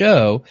the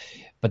show.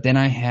 But then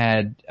I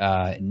had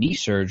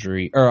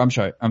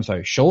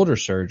shoulder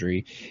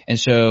surgery, and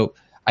so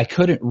I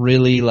couldn't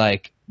really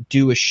like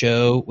do a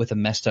show with a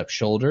messed up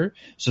shoulder.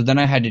 So then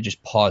I had to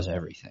just pause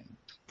everything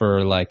for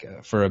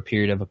a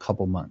period of a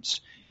couple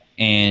months.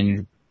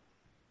 And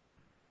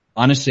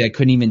honestly, I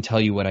couldn't even tell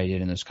you what I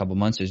did in those couple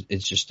months.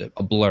 It's just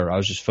a blur. I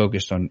was just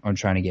focused on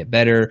trying to get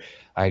better.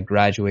 I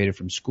graduated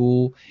from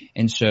school.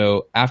 And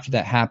so after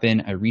that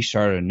happened, I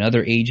restarted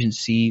another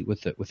agency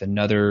with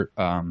another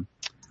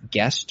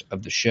guest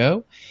of the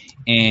show.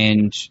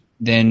 And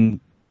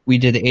then we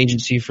did the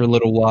agency for a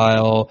little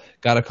while,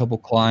 got a couple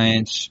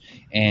clients,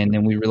 and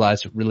then we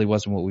realized it really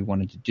wasn't what we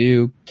wanted to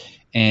do.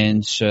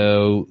 And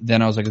so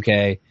then I was like,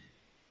 okay,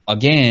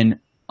 again,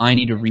 I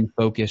need to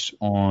refocus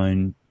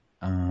on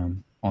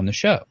the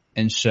show.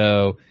 And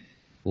so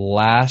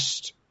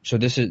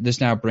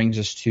this now brings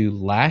us to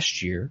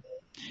last year,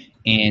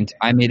 and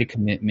I made a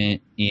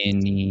commitment in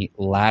the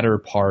latter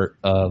part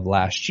of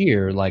last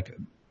year,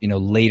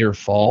 later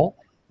fall,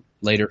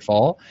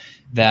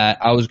 that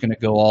I was going to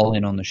go all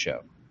in on the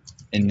show,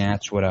 and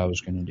that's what I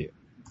was going to do.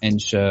 And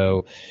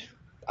so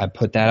I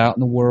put that out in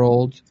the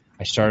world.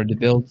 I started to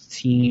build a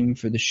team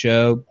for the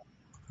show.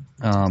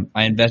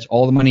 I invest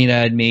all the money that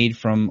I had made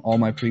from all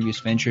my previous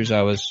ventures.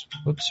 I was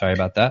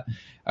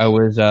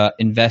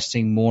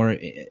investing more,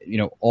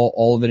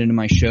 all of it into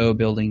my show,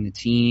 building the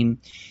team.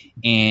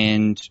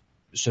 And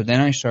so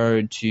then I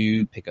started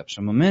to pick up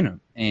some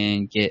momentum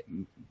and get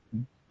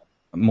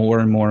more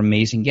and more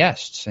amazing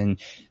guests. And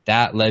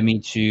that led me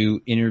to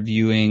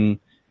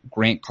interviewing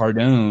Grant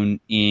Cardone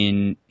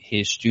in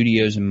his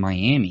studios in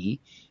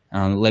Miami.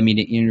 Led me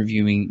to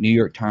interviewing New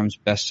York Times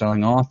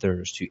bestselling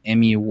authors, to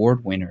Emmy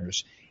Award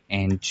winners,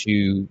 and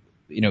to,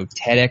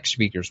 TEDx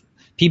speakers,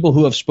 people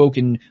who have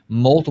spoken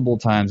multiple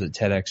times at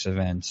TEDx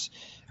events,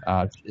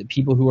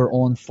 people who are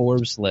on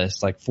Forbes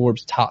lists, like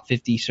Forbes top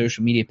 50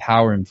 social media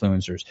power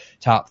influencers,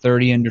 top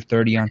 30 under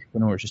 30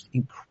 entrepreneurs, just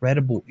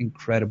incredible,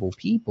 incredible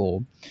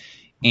people.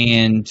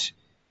 And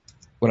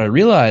what I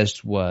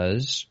realized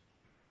was,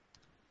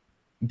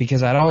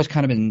 because I'd always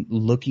kind of been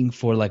looking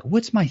for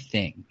what's my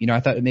thing? I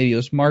thought maybe it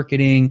was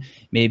marketing,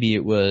 maybe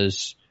it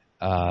was,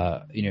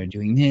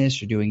 doing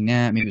this or doing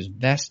that, maybe it was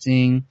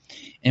investing.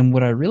 And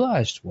what I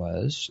realized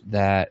was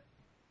that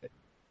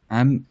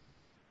I'm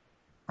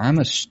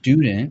a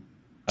student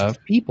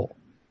of people.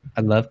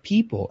 I love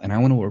people, and I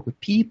want to work with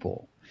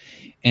people.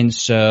 And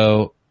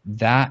so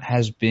that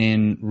has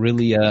been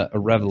really a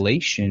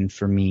revelation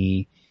for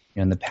me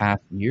in the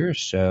past year or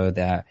so,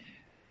 that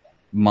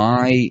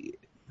my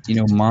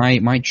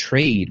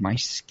trade, my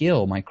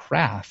skill, my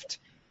craft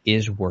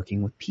is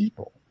working with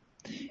people.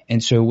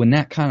 And so when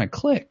that kind of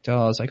clicked, I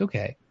was like,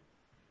 okay,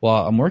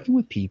 well, I'm working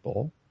with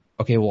people.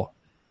 Okay, well,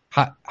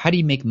 how do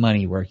you make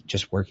money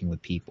just working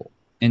with people?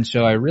 And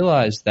so I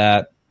realized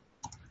that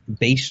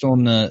based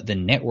on the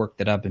network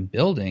that I've been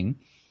building,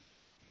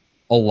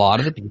 a lot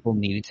of the people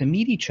needed to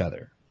meet each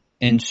other.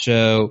 And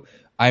so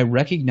I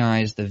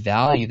recognized the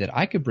value that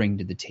I could bring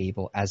to the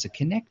table as a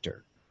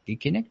connector. You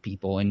connect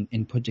people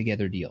and put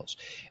together deals.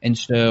 And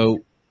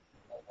so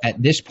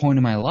at this point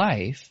in my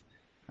life,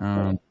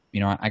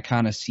 I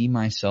kind of see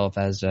myself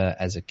as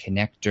a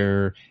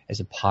connector, as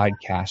a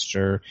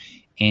podcaster,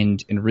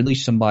 and really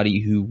somebody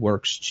who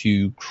works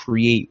to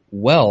create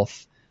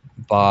wealth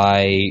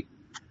by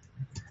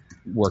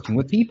working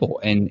with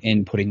people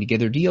and putting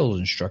together deals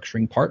and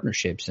structuring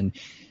partnerships and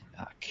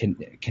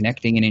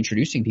connecting and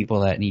introducing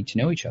people that need to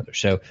know each other.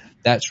 So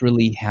that's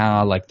really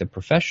how the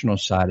professional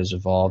side has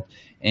evolved.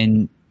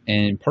 And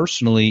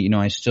personally,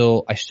 I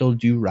still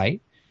do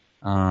write.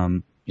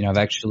 I've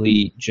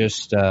actually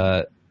just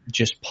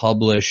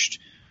published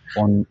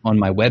on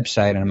my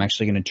website, and I'm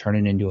actually going to turn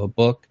it into a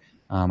book.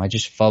 I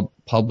just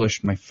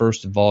published my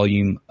first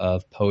volume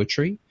of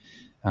poetry.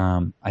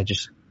 I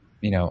just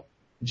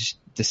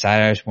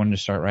decided I just wanted to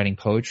start writing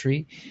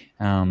poetry.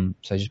 So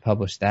I just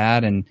published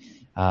that, and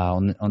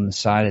on the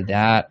side of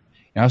that,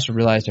 I also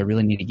realized I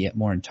really need to get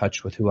more in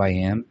touch with who I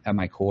am at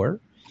my core.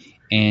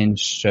 And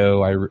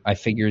so I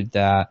figured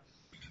that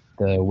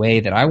the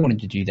way that I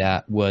wanted to do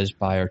that was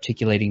by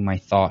articulating my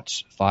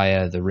thoughts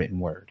via the written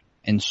word.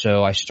 And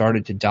so I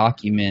started to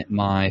document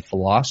my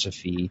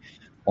philosophy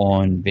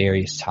on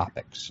various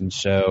topics. And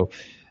so,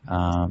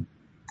 I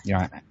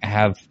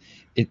have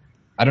it.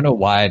 I don't know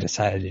why I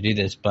decided to do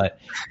this, but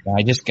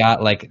I just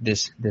got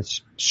this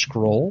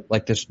scroll,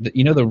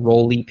 the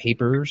rolly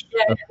papers.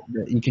 Yeah.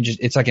 You can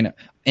it's like an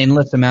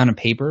endless amount of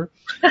paper.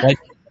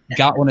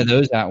 Got one of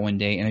those out one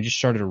day, and I just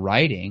started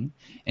writing.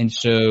 And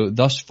so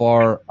thus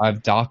far,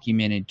 I've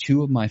documented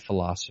 2 of my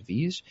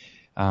philosophies.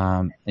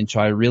 And so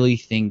I really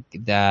think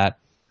that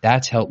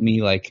that's helped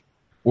me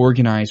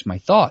organize my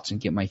thoughts and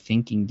get my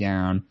thinking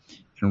down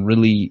and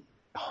really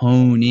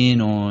hone in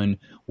on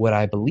what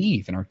I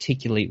believe and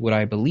articulate what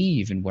I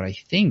believe and what I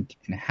think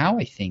and how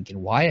I think and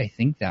why I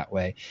think that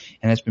way.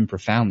 And that's been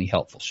profoundly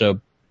helpful.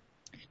 So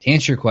to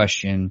answer your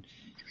question,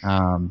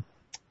 I'm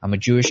a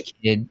Jewish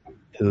kid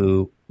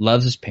who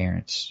loves his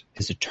parents,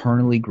 is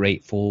eternally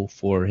grateful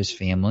for his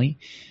family,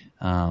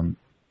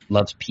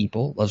 loves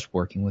people, loves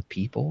working with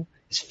people,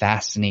 is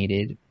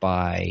fascinated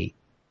by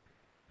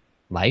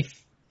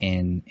life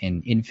and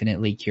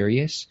infinitely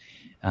curious.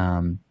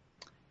 And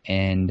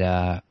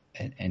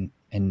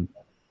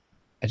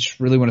I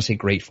just really want to say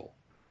grateful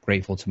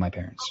to my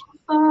parents.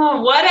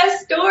 Oh, what a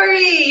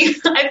story.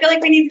 I feel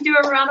like we need to do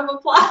a round of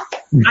applause.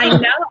 I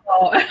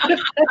know.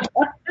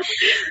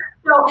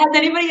 So has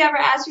anybody ever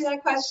asked you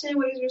that question?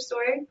 What is your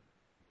story?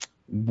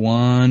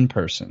 One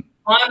person.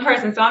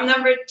 So I'm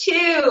number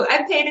 2.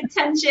 I paid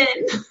attention.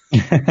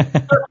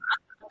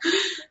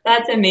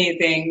 That's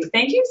amazing.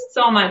 Thank you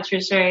so much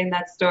for sharing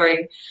that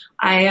story.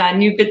 I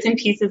knew bits and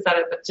pieces of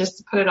it, but just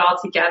to put it all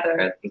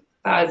together,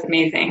 that was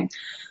amazing.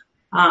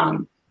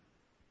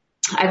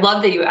 I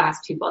love that you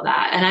asked people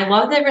that. And I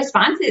love the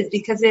responses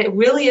because it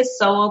really is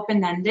so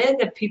open-ended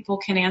that people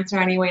can answer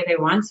any way they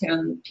want to.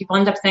 And people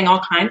end up saying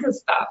all kinds of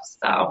stuff.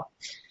 So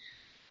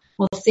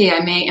we'll see.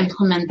 I may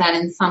implement that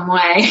in some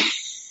way.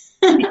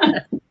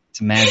 It's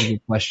a magical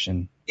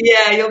question.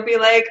 Yeah, you'll be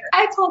like,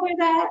 I told her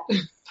that.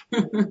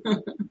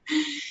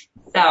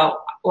 So,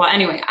 well,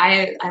 anyway,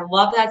 I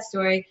love that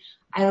story.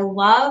 I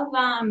love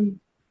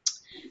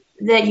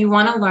that you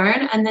want to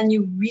learn and then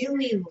you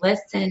really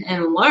listen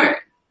and learn.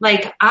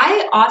 Like,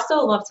 I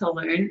also love to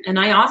learn and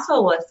I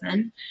also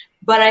listen,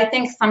 but I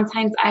think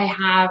sometimes I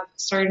have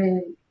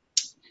certain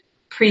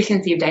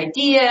preconceived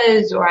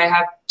ideas or I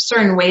have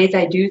certain ways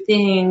I do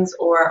things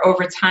or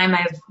over time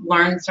I've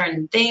learned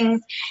certain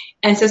things.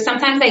 And so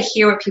sometimes I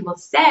hear what people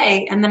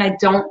say and then I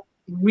don't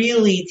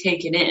really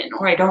take it in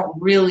or I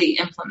don't really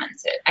implement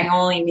it. I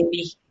only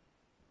maybe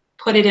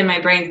put it in my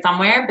brain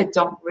somewhere, but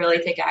don't really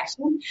take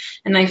action.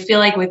 And I feel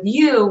like with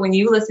you, when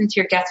you listen to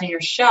your guests on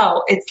your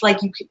show, it's like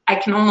I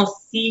can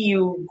almost see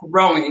you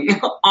growing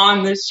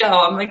on the show.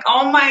 I'm like,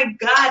 oh my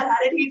God, how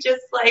did he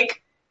just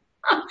like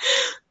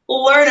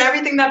learn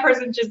everything that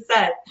person just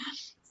said?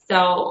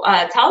 So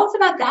tell us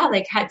about that.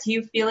 Like, do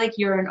you feel like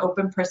you're an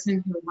open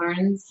person who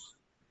learns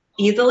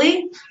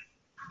easily?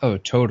 Oh,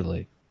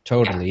 totally.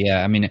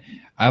 Yeah. I mean,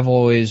 I've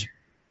always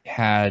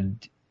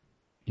had,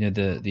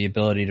 the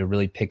ability to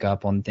really pick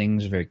up on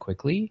things very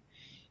quickly.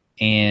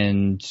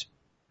 And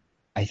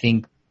I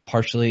think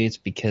partially it's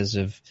because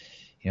of,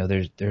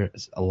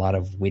 there's a lot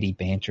of witty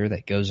banter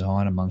that goes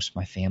on amongst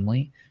my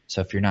family.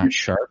 So if you're not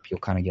sharp, you'll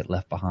kind of get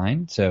left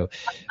behind. So,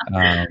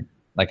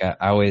 like I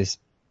always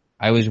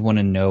want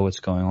to know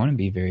what's going on and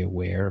be very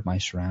aware of my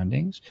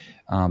surroundings.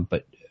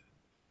 But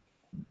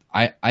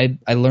I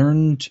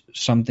learned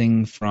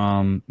something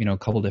from, a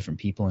couple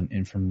different people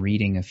and from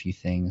reading a few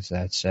things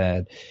that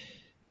said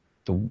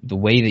the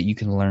way that you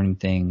can learn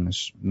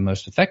things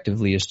most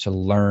effectively is to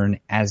learn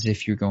as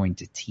if you're going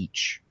to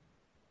teach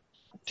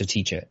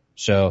it.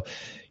 So,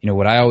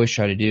 what I always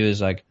try to do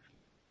is like,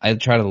 I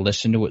try to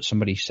listen to what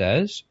somebody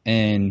says.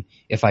 And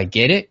if I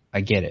get it,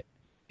 I get it.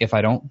 If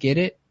I don't get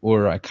it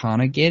or I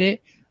kind of get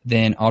it,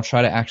 then I'll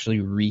try to actually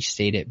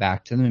restate it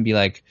back to them and be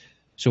like,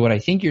 so what I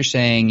think you're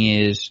saying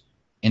is,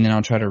 and then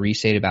I'll try to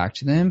restate it back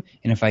to them.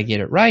 And if I get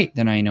it right,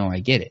 then I know I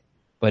get it.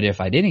 But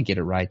if I didn't get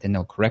it right, then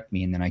they'll correct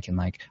me. And then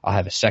I'll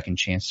have a second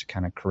chance to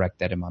kind of correct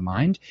that in my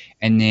mind.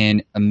 And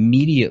then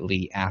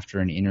immediately after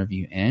an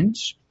interview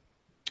ends,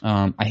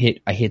 I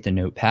hit the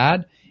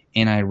notepad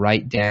and I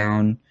write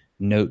down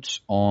notes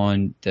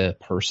on the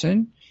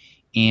person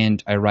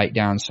and I write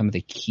down some of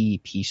the key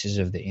pieces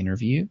of the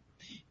interview.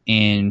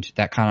 And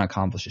that kind of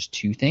accomplishes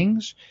two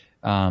things.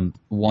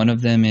 One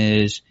of them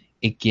is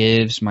it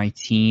gives my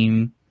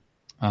team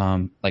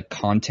like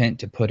content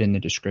to put in the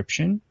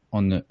description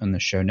on the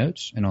show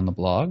notes and on the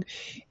blog.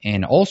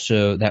 And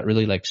also that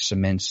really like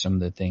cements some of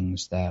the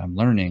things that I'm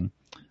learning.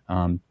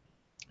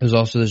 There's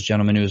also this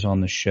gentleman who was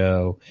on the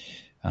show.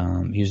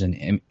 He was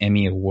an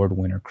Emmy Award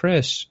winner,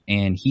 Chris,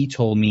 and he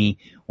told me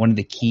one of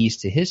the keys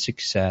to his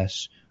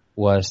success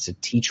was to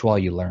teach while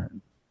you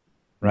learn.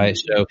 Right.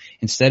 Mm-hmm. So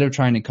instead of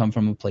trying to come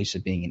from a place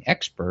of being an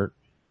expert,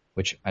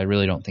 which I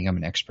really don't think I'm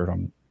an expert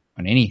on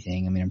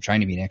anything. I mean, I'm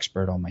trying to be an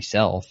expert on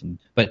myself,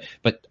 but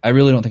I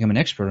really don't think I'm an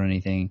expert on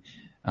anything.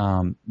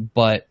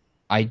 But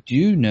I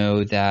do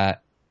know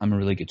that I'm a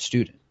really good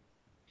student.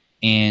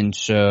 And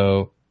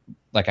so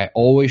like I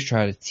always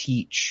try to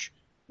teach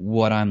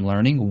what I'm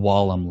learning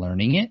while I'm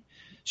learning it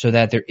so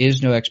that there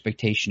is no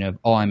expectation of,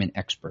 oh, I'm an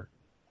expert.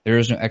 There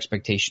is no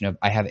expectation of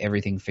I have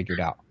everything figured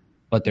out.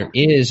 But there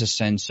is a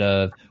sense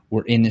of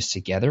we're in this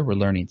together, we're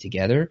learning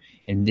together,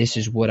 and this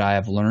is what I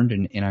have learned,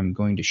 and I'm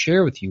going to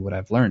share with you what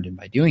I've learned. And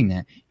by doing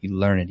that, you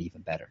learn it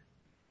even better.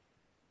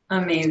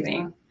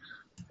 Amazing.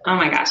 Oh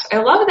my gosh. I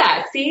love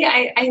that. See,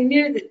 I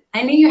knew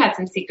you had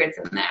some secrets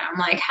in there. I'm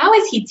like, how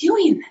is he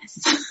doing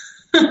this?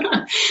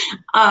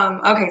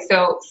 Okay.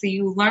 So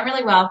you learn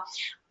really well.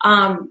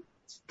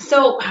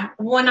 So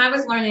when I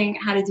was learning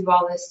how to do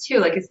all this too,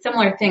 like it's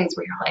similar things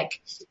where you're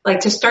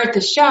like to start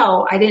the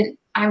show, I didn't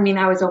I mean,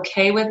 I was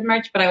okay with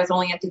merch, but I was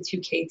only up to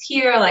 2K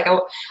tier. Like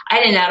I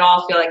didn't at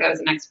all feel like I was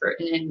an expert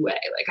in any way.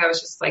 Like I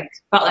was just like,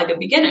 felt like a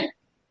beginner.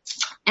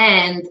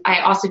 And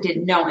I also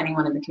didn't know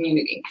anyone in the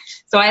community.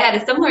 So I had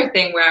a similar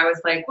thing where I was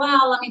like,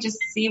 well, let me just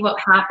see what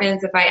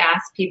happens if I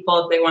ask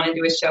people if they want to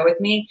do a show with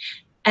me.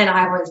 And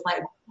I was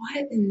like,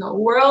 what in the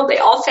world? They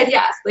all said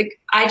yes. Like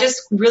I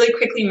just really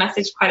quickly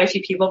messaged quite a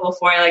few people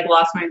before I like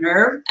lost my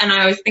nerve. And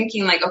I was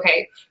thinking like,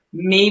 okay,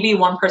 maybe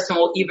one person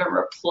will even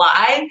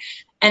reply.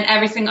 And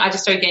I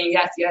just started getting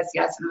yes, yes,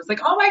 yes. And I was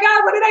like, oh my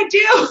God, what did I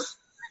do?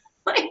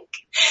 Like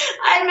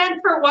I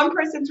meant for one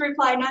person to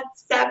reply, not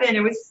 7.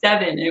 It was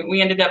 7. And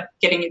we ended up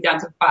getting it down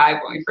to 5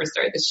 when we first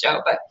started the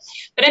show. But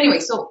anyway,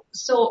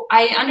 so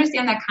I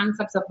understand that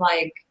concept of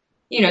like,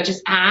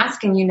 just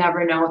ask and you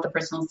never know if the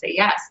person will say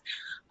yes.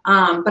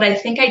 But I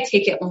think I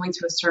take it only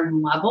to a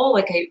certain level.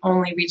 Like I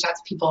only reach out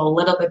to people a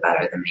little bit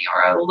better than me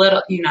or a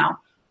little,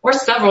 or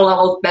several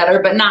levels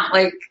better, but not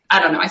like, I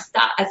don't know.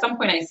 At some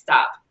point I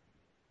stop.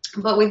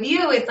 But with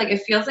you, it's like,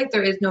 it feels like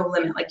there is no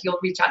limit. Like you'll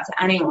reach out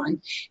to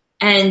anyone.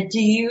 And do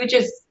you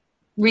just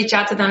reach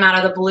out to them out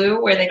of the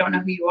blue where they don't know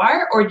who you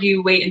are? Or do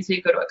you wait until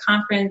you go to a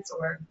conference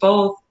or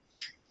both?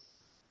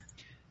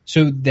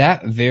 So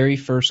that very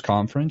first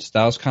conference,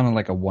 that was kind of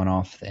like a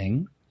one-off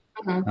thing.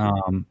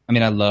 Mm-hmm. I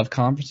mean, I love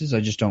conferences. I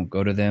just don't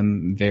go to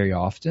them very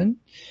often.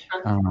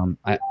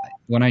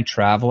 When I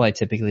travel, I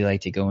typically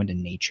like to go into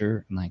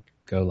nature and like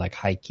go like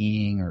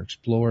hiking or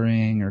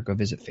exploring or go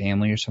visit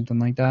family or something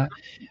like that.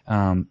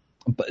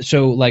 But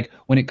so like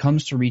when it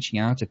comes to reaching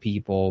out to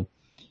people,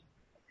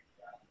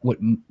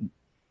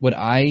 what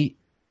I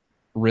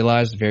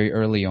realized very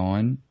early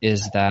on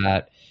is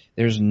that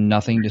there's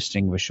nothing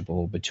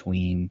distinguishable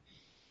between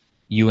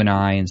you and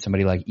I and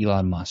somebody like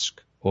Elon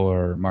Musk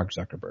or Mark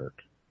Zuckerberg.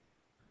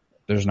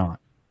 There's not.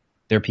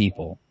 They're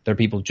people. They're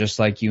people just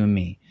like you and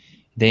me.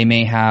 They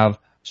may have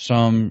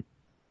some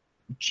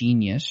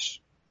genius,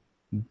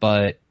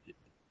 but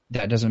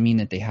that doesn't mean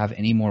that they have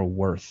any more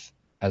worth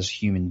as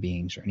human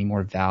beings or any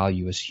more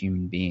value as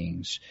human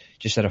beings,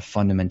 just at a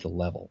fundamental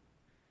level.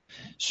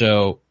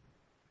 So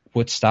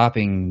what's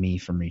stopping me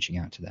from reaching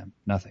out to them?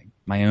 Nothing.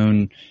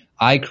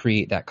 I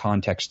create that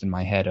context in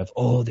my head of,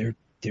 oh,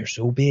 they're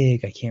so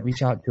big, I can't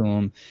reach out to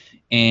them.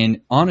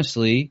 And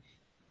honestly,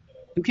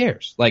 who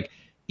cares? Like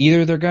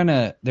either they're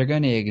gonna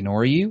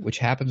ignore you, which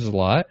happens a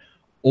lot,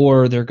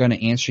 or they're gonna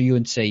answer you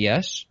and say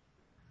yes,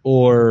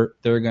 or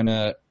they're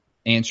gonna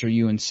answer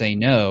you and say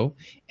no,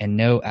 and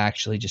no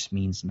actually just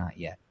means not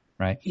yet,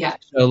 right? Yeah.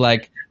 So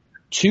like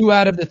 2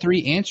 out of the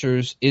 3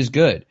 answers is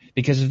good,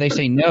 because if they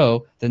say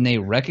no, then they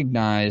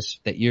recognize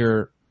that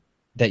you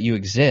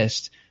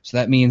exist. So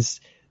that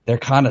means they're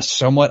kind of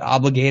somewhat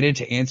obligated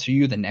to answer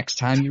you the next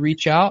time you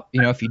reach out,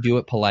 if you do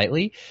it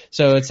politely.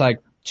 So it's like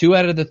 2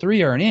 out of the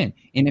 3 are an in.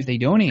 And if they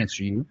don't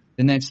answer you,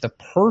 then that's the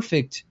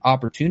perfect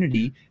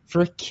opportunity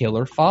for a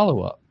killer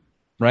follow-up,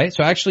 right?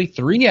 So actually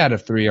 3 out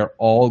of 3 are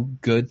all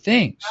good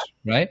things,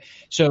 right?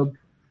 So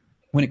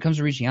when it comes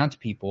to reaching out to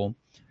people,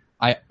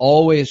 I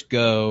always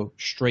go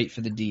straight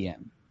for the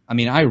DM. I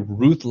mean, I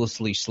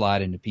ruthlessly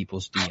slide into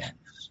people's DMs,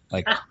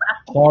 like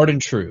hard and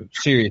true,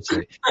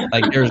 seriously.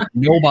 Like there's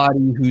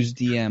nobody whose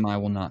DM I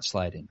will not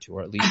slide into,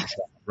 or at least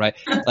try, right?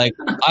 Like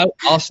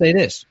I'll say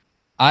this.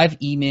 I've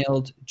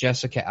emailed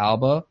Jessica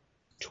Alba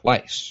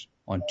twice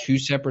on 2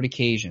 separate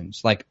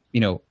occasions, like,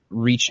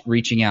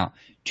 reaching out.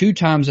 2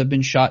 times I've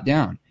been shot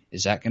down.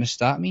 Is that going to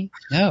stop me?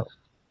 No.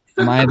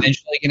 Am I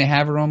eventually going to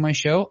have her on my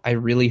show? I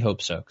really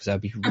hope so, because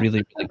that'd be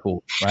really, really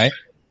cool, right?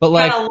 But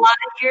like, got a lot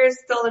of years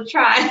still to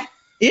try.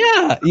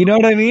 Yeah, you know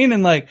what I mean?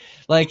 And like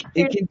I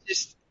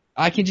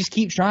can just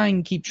keep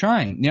trying.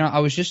 I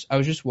was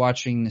just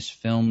watching this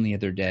film the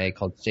other day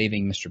called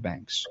Saving Mr.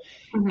 Banks.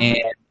 Mm-hmm.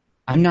 And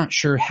I'm not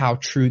sure how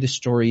true the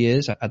story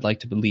is. I'd like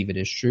to believe it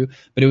is true,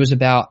 but it was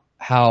about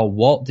how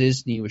Walt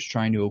Disney was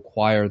trying to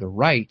acquire the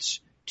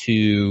rights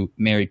to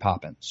Mary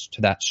Poppins,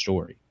 to that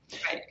story.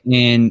 Right.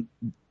 And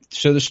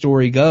so the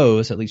story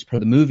goes, at least per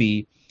the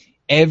movie,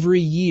 every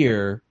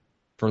year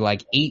for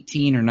like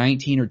 18 or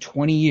 19 or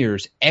 20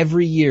 years,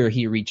 every year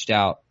he reached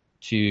out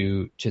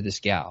to this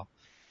gal.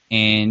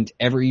 And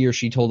every year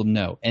she told him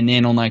no. And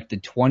then on like the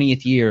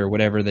 20th year,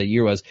 whatever the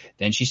year was,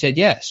 then she said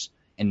yes.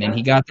 And then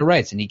he got the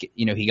rights, and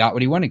he got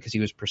what he wanted because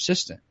he was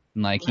persistent.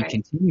 And like he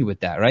continued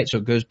with that, right? So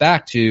it goes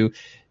back to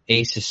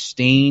a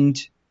sustained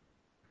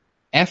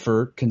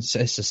effort,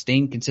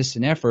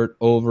 consistent effort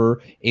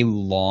over a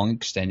long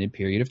extended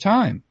period of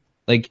time.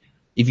 Like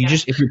if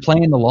you're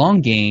playing the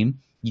long game,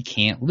 you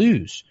can't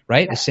lose,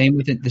 right? The same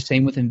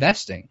with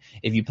investing.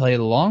 If you play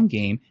the long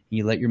game and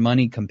you let your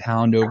money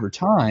compound over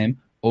time,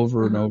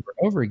 over and over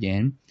and over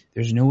again,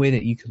 there's no way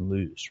that you can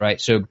lose,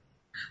 right? So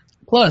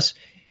plus,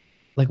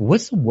 like,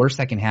 what's the worst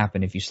that can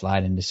happen if you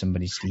slide into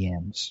somebody's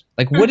DMs?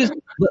 Like, what is,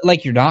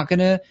 like, you're not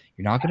gonna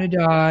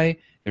die.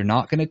 They're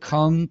not gonna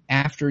come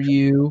after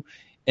you.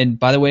 And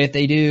by the way, if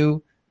they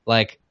do,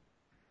 like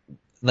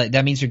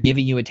that means they're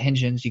giving you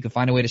attention. So you can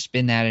find a way to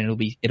spin that,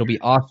 and it'll be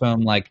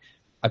awesome. Like,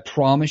 I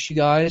promise you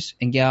guys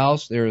and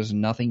gals, there is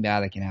nothing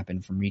bad that can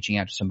happen from reaching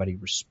out to somebody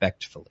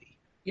respectfully,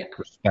 Yeah.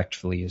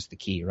 Respectfully is the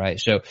key, right?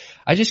 So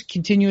I just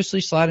continuously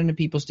slide into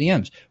people's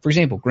DMs. For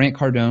example, Grant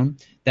Cardone,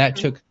 that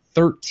took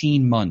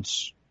 13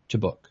 months to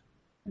book.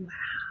 Wow.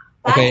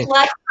 That's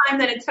less time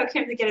than it took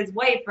him to get his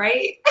wife,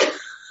 right?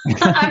 I'm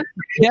pretty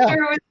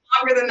sure it was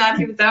longer than that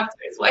he was after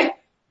his wife.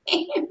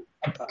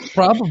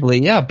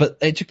 Probably, yeah, but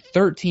it took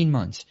 13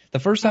 months. The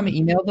first time I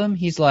emailed him,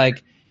 he's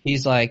like,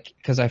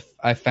 because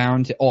I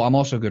found, I'm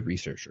also a good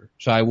researcher,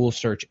 so I will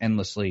search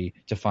endlessly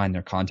to find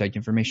their contact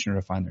information or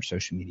to find their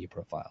social media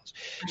profiles.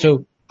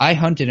 So I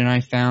hunted and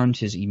I found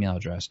his email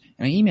address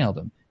and I emailed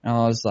him and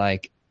I was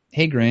like,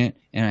 hey Grant,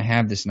 and I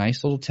have this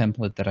nice little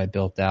template that I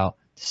built out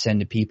to send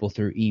to people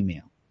through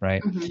email,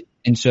 right? Mm-hmm.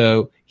 And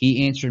so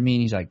he answered me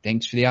and he's like,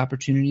 thanks for the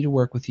opportunity to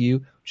work with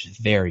you, which is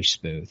very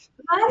smooth.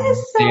 That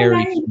is so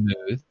very nice.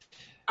 Smooth.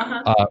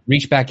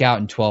 Reach back out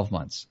in 12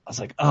 months. I was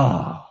like,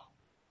 oh.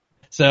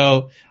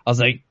 So I was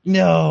like,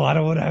 no, I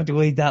don't want to have to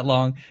wait that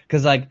long.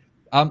 Cause like,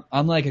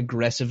 I'm like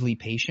aggressively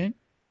patient,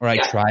 or I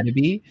try to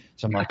be.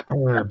 So I'm like,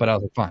 but I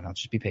was like, fine, I'll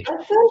just be patient.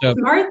 That's so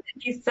smart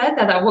that he said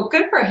that. Well,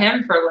 good for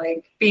him for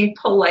like being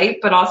polite,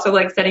 but also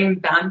like setting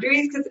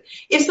boundaries. Cause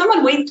if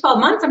someone waits 12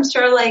 months, I'm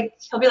sure like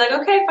he'll be like,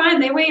 okay, fine,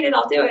 they waited,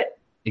 I'll do it.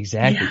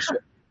 Exactly. Yeah.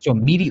 So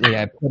immediately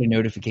I put a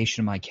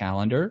notification in my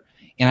calendar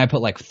and I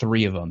put like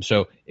 3 of them.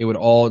 So it would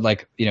all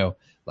like,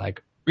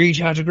 like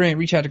reach out to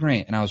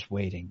Grant. And I was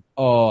waiting.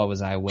 Oh,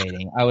 was I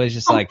waiting? I was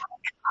just like,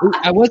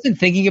 I wasn't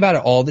thinking about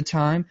it all the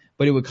time,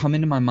 but it would come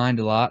into my mind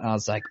a lot. And I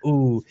was like,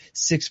 ooh,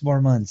 6 more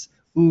months.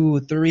 Ooh,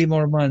 3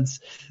 more months.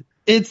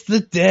 It's the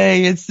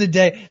day.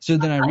 So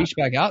then I reached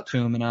back out to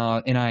him and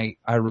I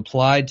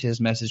replied to his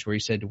message where he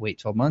said to wait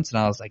 12 months.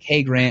 And I was like,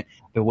 hey, Grant,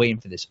 I've been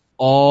waiting for this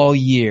all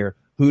year.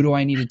 Who do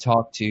I need to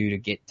talk to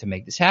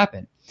make this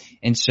happen?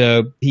 And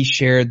so he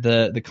shared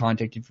the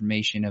contact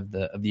information of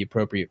the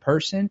appropriate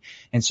person.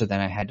 And so then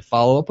I had to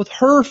follow up with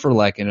her for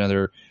like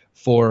another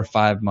 4 or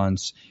 5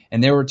 months.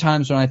 And there were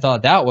times when I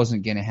thought that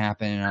wasn't going to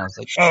happen. And I was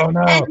like, oh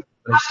no. And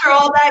after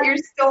all that, you're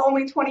still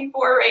only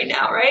 24 right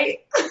now, right?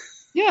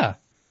 Yeah.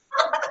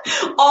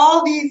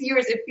 All these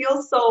years, it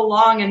feels so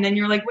long. And then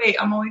you're like, wait,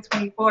 I'm only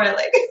 24.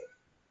 Like,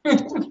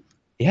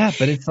 yeah,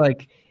 but it's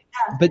like,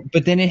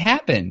 but then it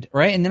happened,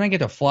 right? And then I get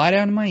to fly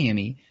down to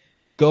Miami,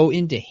 go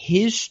into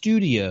his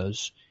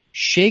studios,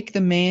 shake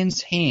the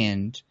man's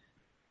hand,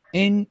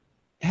 and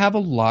have a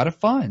lot of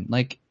fun.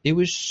 Like, it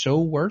was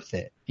so worth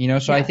it,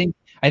 So I think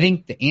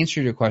the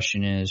answer to your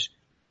question is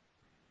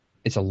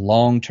it's a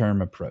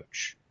long-term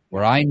approach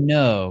where I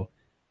know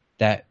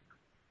that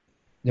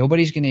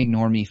nobody's going to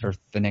ignore me for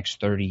the next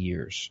 30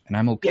 years, and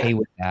I'm okay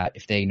with that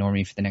if they ignore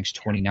me for the next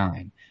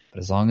 29. But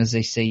as long as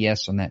they say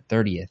yes on that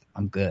 30th,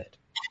 I'm good.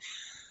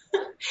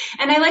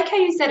 And I like how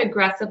you said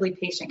aggressively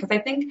patient, because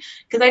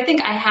I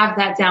think I have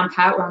that down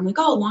pat where I'm like,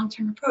 oh,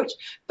 long-term approach.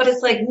 But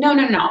it's like, no.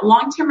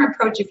 Long-term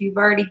approach, if you've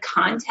already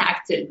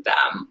contacted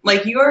them,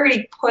 like you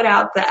already put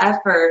out the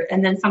effort,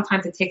 and then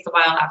sometimes it takes a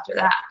while after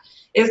that.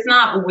 It's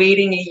not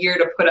waiting a year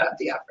to put out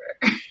the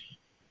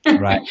effort.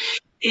 Right.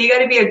 You got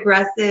to be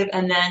aggressive,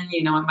 and then,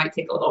 it might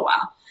take a little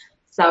while.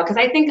 So, because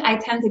I think I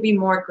tend to be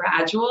more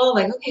gradual,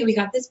 like, okay, we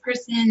got this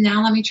person,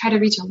 now let me try to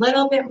reach a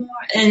little bit more,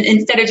 and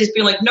instead of just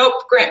being like,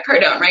 nope, Grant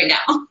Cardone right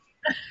now.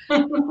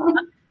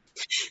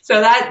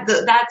 So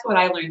that's what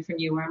I learned from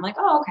you, where I'm like,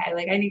 oh, okay,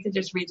 like I need to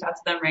just reach out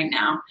to them right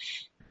now.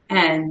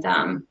 And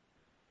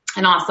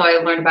also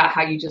I learned about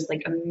how you just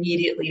like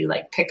immediately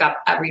like pick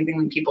up everything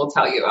when people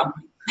tell you. I'm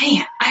like,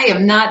 man, I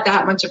am not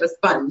that much of a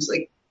sponge.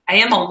 Like I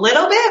am a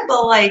little bit,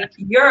 but like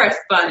you're a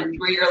sponge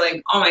where you're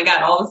like, oh my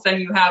God, all of a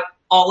sudden you have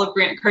all of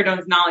Grant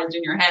Cardone's knowledge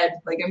in your head,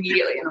 like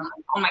immediately. And I'm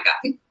like, oh my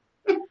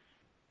God.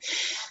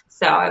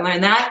 So I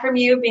learned that from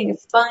you, being a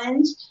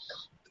sponge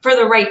for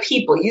the right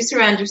people. You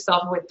surround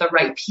yourself with the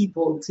right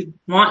people to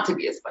want to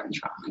be a sponge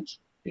from. Like,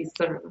 you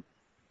sort of...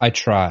 I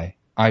try.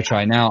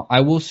 Now,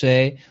 I will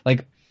say,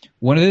 like,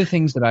 one of the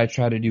things that I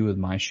try to do with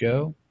my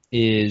show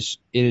is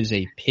it is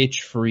a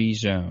pitch-free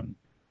zone.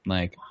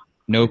 Like,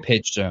 no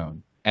pitch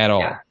zone at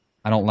all. Yeah.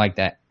 I don't like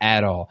that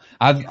at all.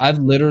 I've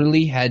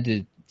literally had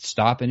to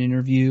stop an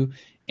interview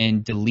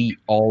and delete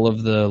all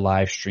of the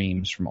live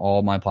streams from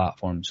all my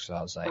platforms because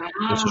I was like,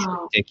 This is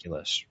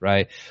ridiculous,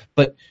 right?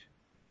 But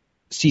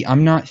see,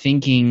 I'm not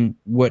thinking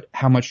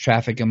how much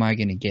traffic am I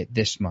going to get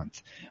this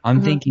month?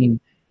 I'm thinking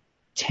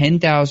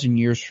 10,000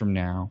 years from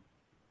now,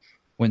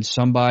 when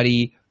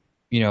somebody,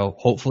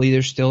 hopefully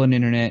there's still an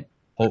internet,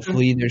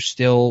 hopefully there's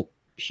still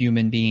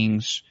human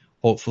beings,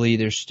 hopefully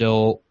they're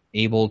still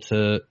able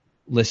to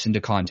listen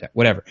to content,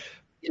 whatever.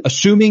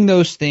 Assuming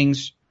those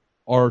things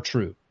are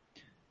true,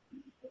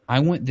 I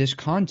want this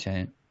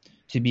content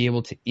to be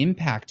able to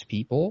impact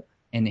people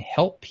and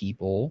help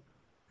people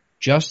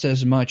just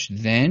as much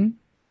then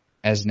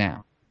as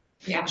now.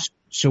 Yeah.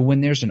 So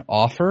when there's an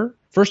offer,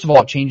 first of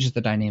all, it changes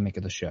the dynamic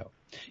of the show.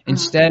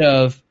 Instead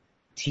of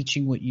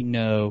teaching what you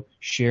know,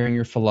 sharing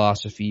your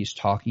philosophies,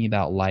 talking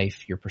about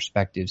life, your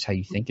perspectives, how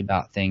you think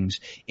about things,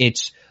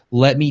 it's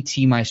let me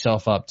tee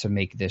myself up to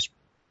make this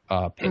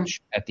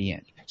pitch at the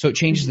end. So it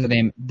changes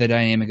the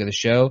dynamic of the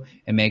show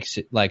and makes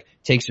it like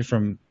takes it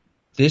from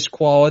this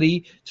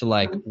quality to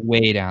like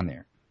way down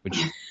there, which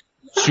is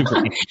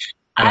super.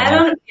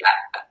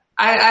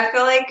 I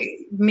feel like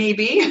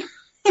maybe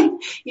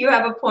you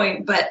have a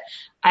point, but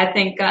I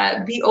think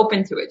be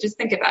open to it. Just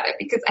think about it,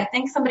 because I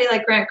think somebody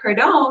like Grant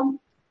Cardone,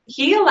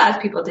 he allows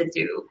people to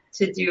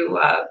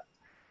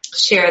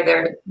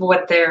share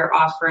what they're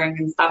offering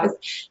and stuff.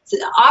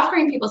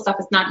 Offering people stuff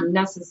is not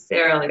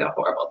necessarily a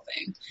horrible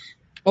thing.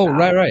 Oh,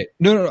 right.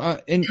 No.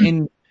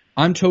 And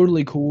I'm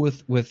totally cool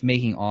with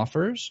making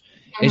offers.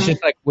 Mm-hmm. It's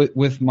just like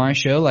with my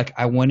show, like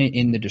I want it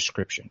in the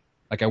description.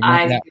 Like I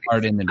want that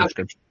part in the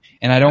description.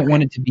 And I don't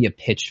want it to be a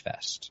pitch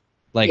fest.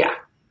 Like,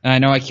 and I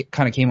know I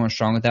kind of came on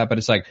strong with that, but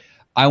it's like,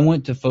 I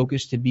want the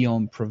focus to be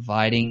on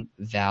providing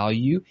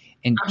value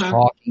and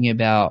talking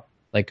about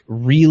like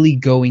really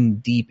going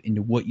deep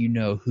into what you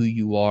know, who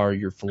you are,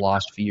 your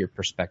philosophy, your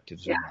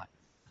perspectives in life.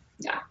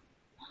 Yeah.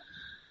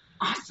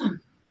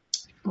 Awesome.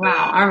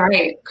 Wow. All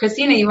right.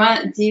 Christina,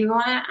 do you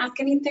want to ask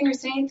anything or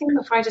say anything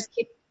before I just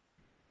keep?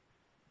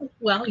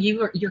 Well,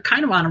 you're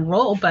kind of on a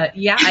roll, but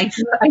yeah, I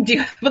do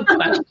have a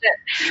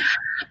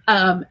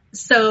question.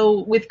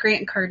 So with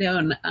Grant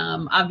Cardone,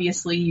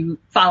 obviously you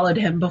followed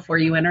him before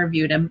you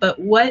interviewed him, but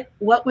what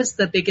was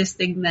the biggest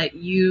thing that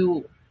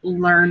you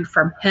learned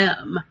from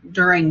him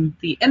during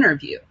the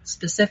interview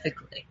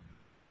specifically?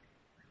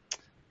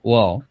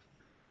 Well,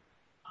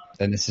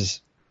 then this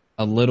is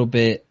a little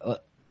bit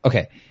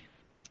okay.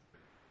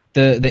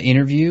 The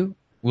interview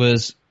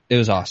was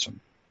awesome,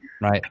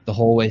 right? The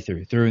whole way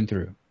through and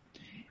through.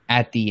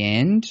 At the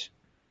end,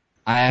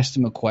 I asked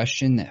him a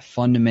question that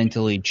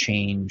fundamentally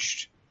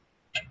changed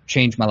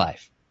my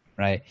life,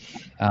 right?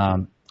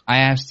 I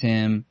asked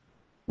him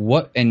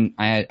what, and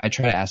I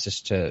try to ask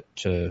this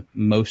to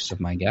most of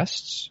my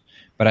guests,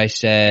 but I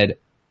said,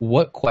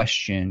 what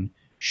question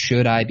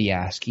should I be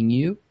asking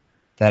you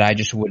that I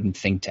just wouldn't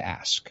think to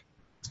ask?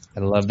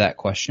 I love that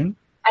question.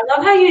 I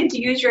love how you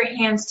use your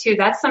hands too.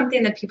 That's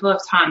something that people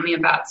have taught me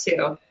about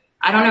too.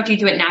 I don't know if you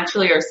do it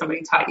naturally or if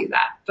somebody taught you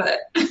that, but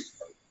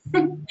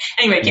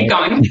anyway, keep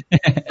going.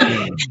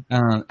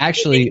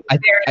 Actually,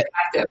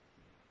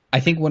 I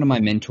think one of my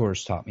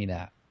mentors taught me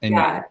that, and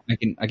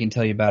I can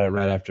tell you about it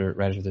right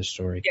after this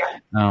story.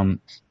 Yeah.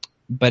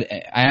 But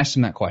I asked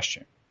him that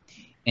question,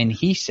 and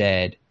he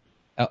said,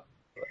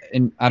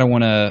 and I don't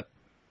want to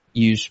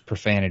use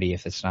profanity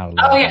if it's not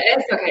allowed. Oh yeah,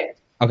 it's okay.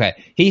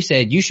 Okay. He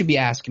said, you should be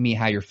asking me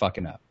how you're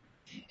fucking up.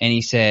 And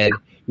he said,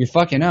 you're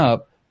fucking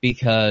up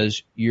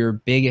because your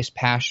biggest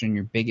passion,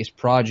 your biggest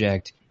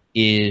project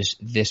is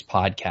this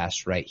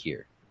podcast right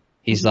here.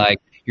 He's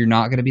like, you're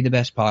not going to be the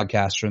best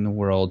podcaster in the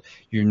world.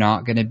 You're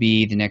not going to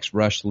be the next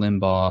Rush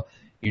Limbaugh.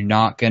 You're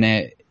not going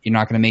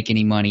to make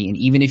any money. And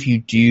even if you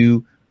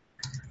do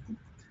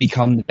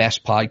become the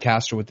best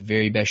podcaster with the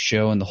very best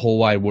show in the whole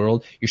wide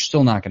world, you're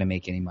still not going to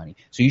make any money.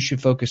 So you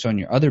should focus on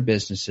your other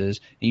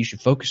businesses, and you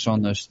should focus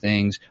on those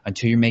things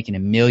until you're making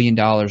 $1 million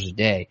a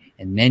day,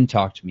 and then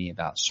talk to me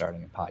about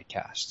starting a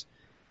podcast.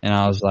 And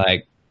I was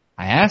like,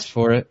 I asked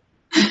for it.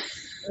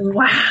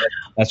 Wow.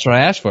 That's what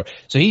I asked for.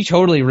 So he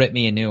totally ripped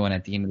me a new one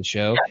at the end of the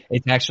show.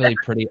 It's actually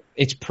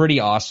pretty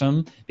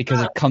awesome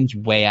because it comes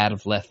way out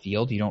of left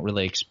field. You don't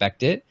really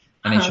expect it.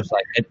 And it's just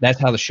like, that's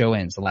how the show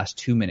ends. The last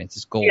 2 minutes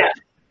is gold. Yeah.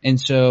 And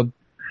so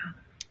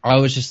I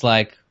was just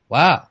like,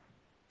 wow,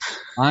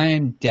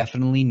 I'm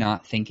definitely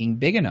not thinking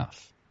big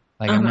enough.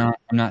 Like I'm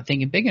not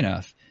thinking big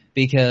enough,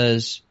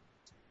 because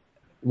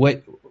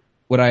what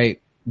I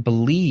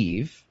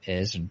believe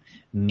is, and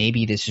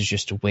maybe this is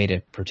just a way to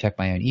protect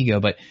my own ego,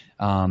 but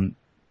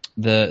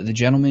the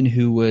gentleman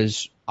who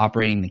was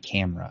operating the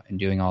camera and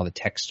doing all the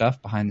tech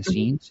stuff behind the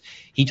scenes,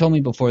 he told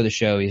me before the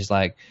show, he's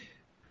like,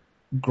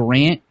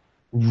 Grant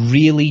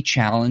really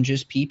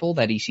challenges people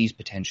that he sees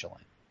potential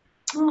in.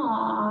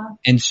 Aww.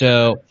 And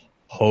so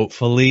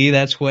hopefully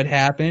that's what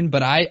happened.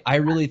 But I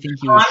really think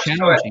he was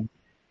challenging.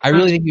 I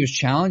really think he was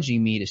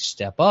challenging me to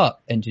step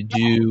up and to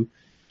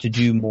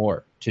do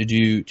more, to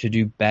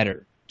do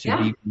better, to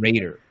be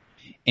greater.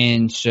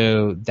 And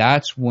so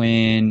that's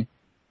when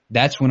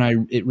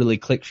it really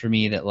clicked for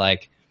me that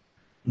like,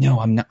 no,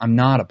 I'm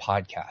not a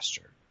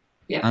podcaster.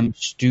 Yeah. I'm a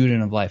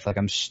student of life. Like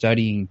I'm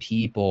studying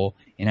people,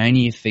 and I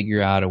need to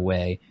figure out a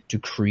way to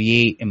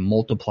create and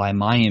multiply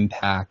my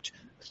impact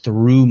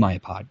through my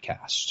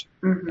podcast.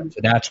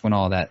 So that's when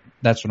all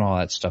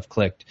that stuff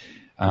clicked.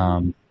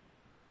 But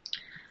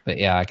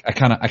yeah, I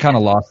kind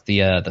of lost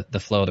the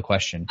flow of the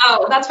question.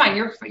 Oh, that's fine.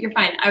 You're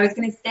fine. I was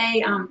going to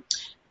say,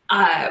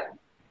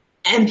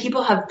 and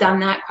people have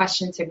done that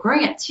question to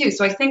Grant too.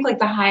 So I think like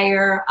the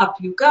higher up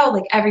you go,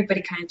 like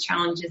everybody kind of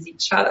challenges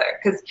each other,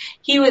 because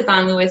he was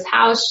on Lewis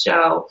Howes'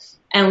 show,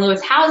 and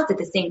Lewis Howes did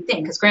the same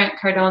thing, because Grant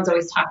Cardone's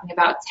always talking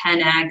about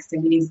 10x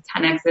and you need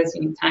 10x this,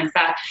 you need 10x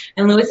that.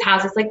 And Lewis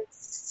Howes is like,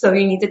 so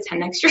you need to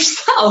 10x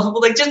yourself.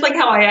 Like, just like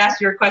how I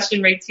asked your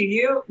question right to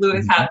you,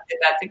 Lewis Howes did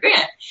that to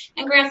Grant.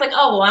 And Grant's like,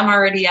 oh, well, I'm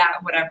already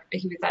at whatever.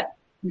 He was at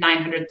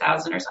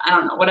 900,000 or so. I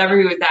don't know, whatever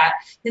he was at.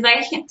 He's like,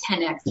 I can't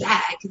 10x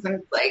that because then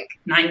it's like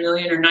 9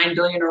 million or 9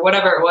 billion or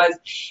whatever it was.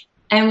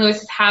 And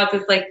Lewis's house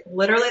is like,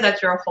 literally,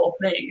 that's your whole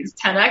thing is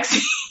 10X.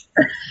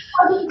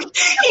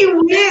 He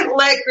wouldn't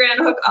let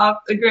Grant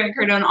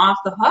Cardone off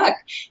the hook.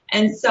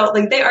 And so,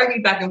 like, they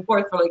argued back and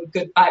forth for like a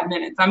good 5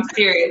 minutes. I'm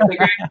serious. Like,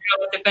 Grant Cardone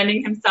was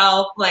defending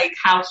himself, like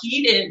how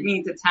he didn't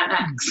mean to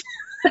 10X.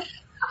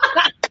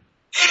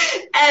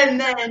 And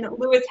then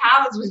Lewis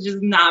Howes was just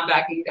not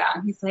backing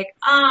down. He's like,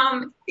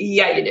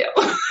 yeah, you do.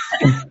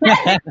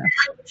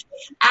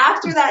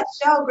 After that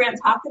show, Grant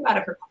talked about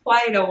it for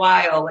quite a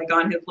while, like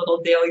on his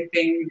little daily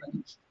things.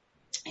 And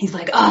he's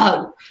like,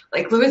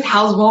 like Lewis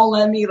Howes won't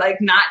let me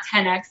like not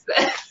 10X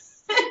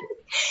this.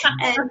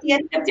 And he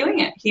ended up doing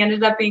it. He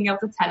ended up being able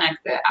to 10X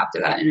it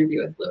after that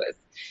interview with Lewis.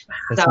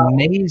 That's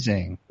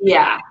amazing.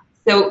 Yeah.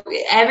 So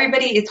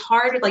everybody, it's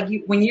hard. Like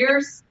when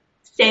you're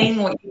saying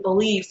what you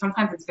believe,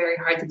 sometimes it's very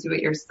hard to do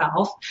it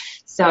yourself.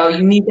 So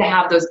you need to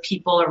have those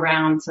people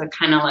around to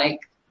kind of like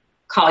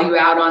call you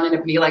out on it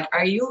and be like,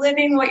 are you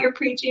living what you're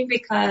preaching?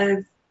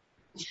 Because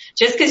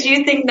just because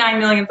you think 9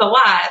 million's a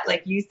lot,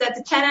 like you said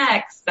to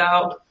 10X,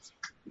 so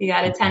you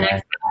got to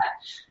 10X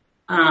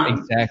that.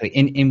 Exactly.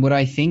 And what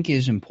I think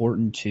is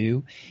important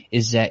too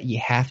is that you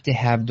have to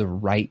have the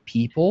right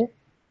people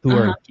who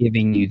are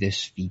giving you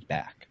this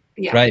feedback,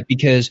 right?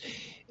 Because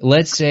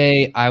let's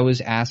say I was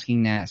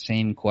asking that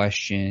same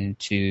question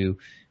to,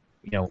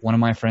 one of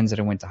my friends that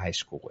I went to high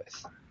school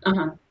with.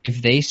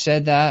 If they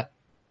said that,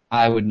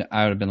 I would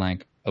have been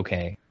like,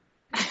 okay,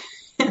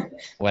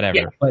 whatever.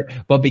 Yeah.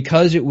 But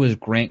because it was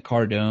Grant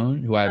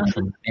Cardone, who I have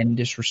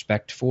tremendous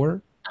respect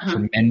for,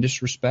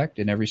 tremendous respect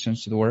in every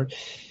sense of the word,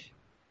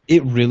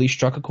 it really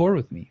struck a chord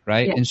with me,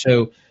 right? Yeah. And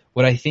so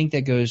what I think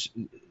that goes,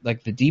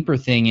 like the deeper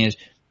thing is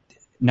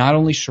not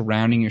only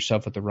surrounding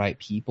yourself with the right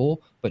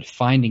people, but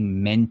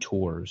finding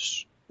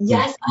mentors who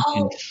you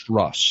can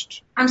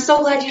trust. I'm so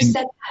glad you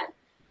said that.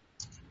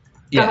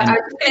 Yeah, I was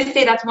just going to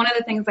say that's one of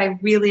the things I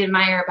really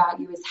admire about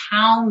you is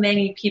how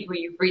many people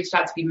you've reached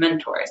out to be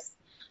mentors.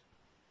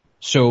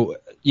 So,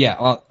 yeah,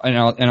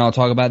 I'll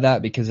talk about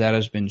that because that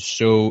has been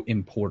so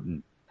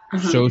important.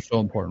 So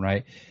important,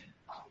 right?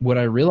 What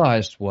I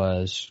realized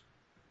was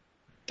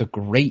the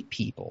great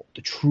people,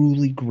 the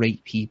truly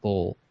great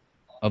people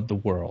of the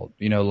world,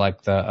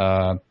 like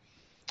I'm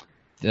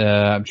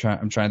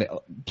trying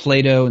to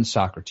Plato and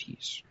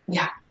Socrates.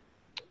 Yeah.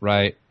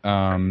 Right.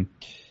 My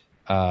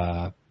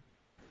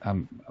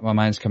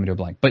mind's coming to a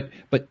blank, but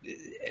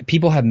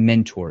people have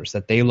mentors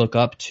that they look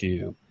up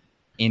to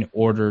in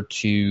order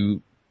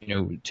to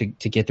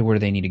get to where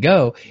they need to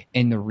go.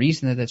 And the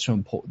reason that that's so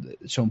important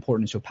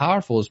and so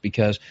powerful is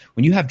because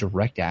when you have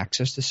direct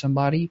access to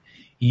somebody,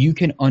 you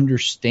can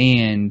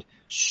understand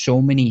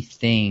so many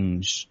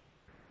things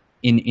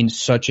in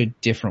such a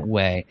different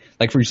way.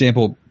 Like, for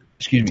example,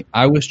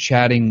 I was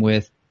chatting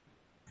with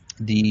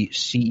the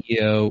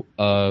CEO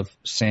of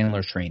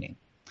Sandler Training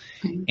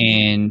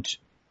and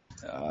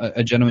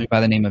a gentleman by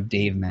the name of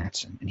Dave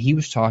Mattson. And he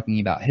was talking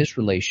about his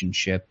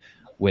relationship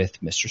with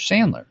Mr.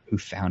 Sandler, who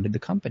founded the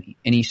company.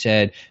 And he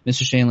said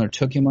Mr. Sandler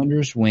took him under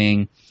his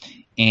wing,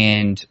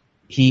 and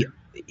he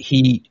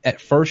at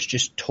first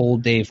just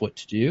told Dave what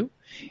to do,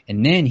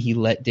 and then he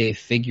let Dave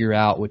figure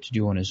out what to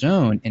do on his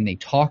own, and they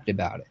talked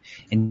about it.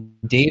 And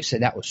Dave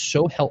said that was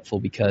so helpful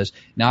because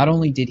not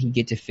only did he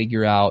get to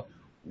figure out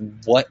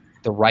what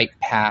the right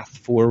path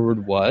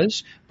forward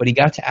was, but he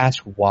got to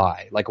ask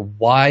why. Like,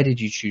 why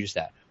did you choose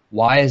that?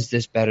 Why is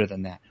this better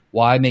than that?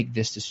 Why make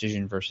this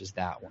decision versus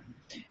that one?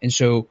 And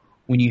so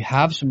when you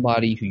have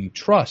somebody who you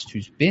trust,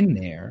 who's been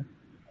there,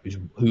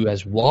 who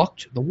has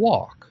walked the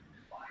walk,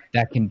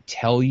 that can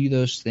tell you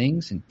those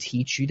things and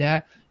teach you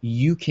that,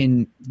 you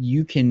can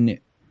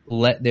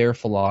let their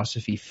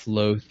philosophy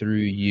flow through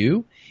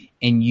you,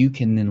 and you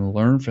can then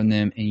learn from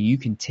them, and you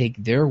can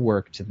take their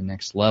work to the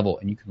next level,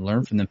 and you can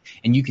learn from them,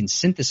 and you can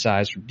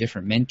synthesize from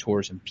different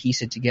mentors and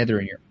piece it together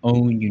in your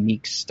own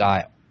unique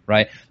style,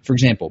 right? For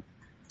example,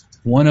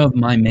 one of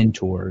my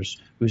mentors,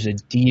 who's a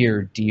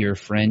dear, dear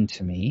friend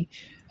to me,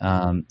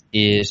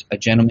 is a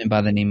gentleman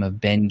by the name of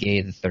Ben Gay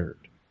III.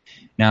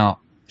 Now,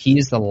 he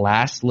is the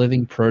last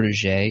living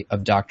protege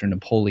of Dr.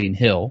 Napoleon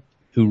Hill,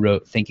 who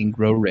wrote Think and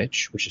Grow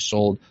Rich, which has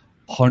sold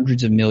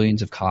hundreds of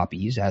millions of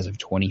copies as of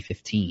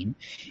 2015.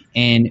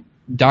 And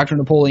Dr.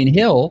 Napoleon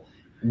Hill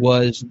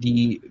was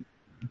the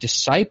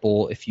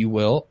disciple, if you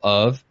will,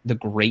 of the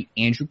great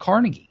Andrew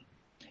Carnegie.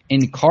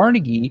 And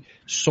Carnegie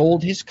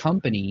sold his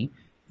company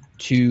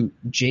to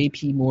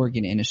J.P.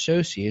 Morgan and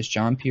Associates,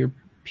 John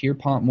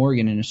Pierpont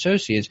Morgan and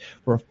Associates,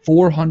 for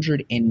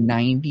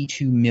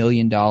 $492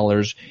 million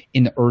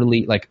in the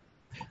early,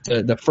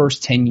 the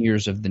first 10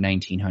 years of the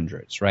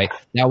 1900s, right?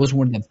 That was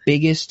one of the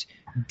biggest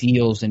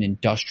deals in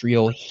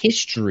industrial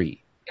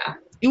history. Yeah.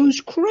 It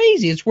was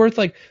crazy. It's worth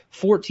like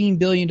 $14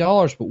 billion,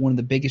 but one of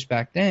the biggest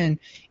back then,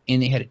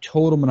 and they had a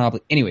total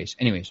monopoly. Anyways,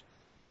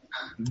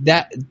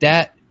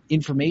 that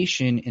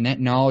information and that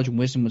knowledge and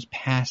wisdom was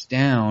passed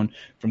down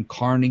from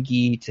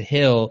Carnegie to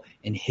Hill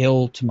and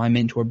Hill to my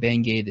mentor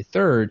Ben Gay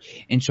III.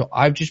 And so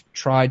I've just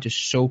tried to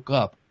soak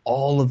up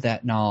all of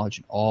that knowledge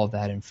and all of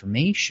that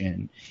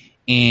information.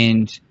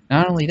 And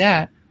not only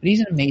that, but he's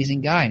an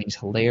amazing guy and he's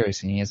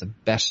hilarious and he has the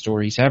best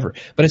stories ever.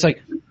 But it's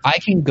like, I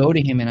can go to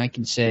him and I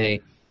can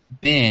say,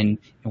 Ben,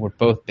 and we're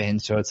both Ben,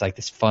 so it's like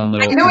this fun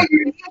little. I know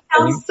your name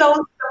sounds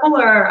so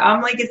similar.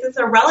 I'm like, is this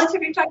a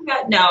relative you're talking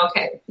about? No,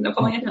 okay,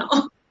 Napoleon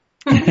Hill.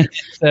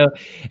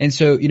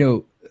 So, you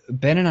know,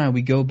 Ben and I,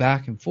 we go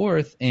back and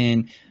forth,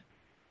 and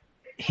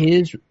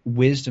his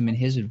wisdom and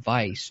his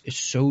advice is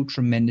so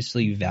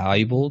tremendously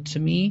valuable to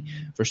me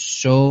for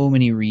so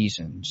many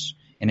reasons.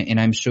 And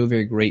I'm so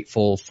very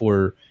grateful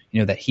for, you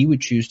know, that he would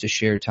choose to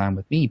share time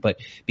with me. But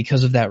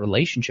because of that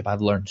relationship,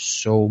 I've learned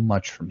so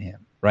much from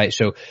him. Right.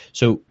 So,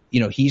 you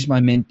know, he's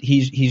one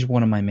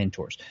of my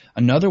mentors.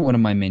 Another one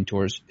of my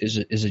mentors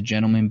is a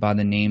gentleman by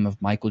the name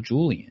of Michael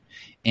Julian.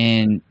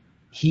 And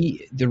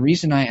the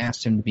reason I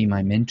asked him to be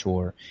my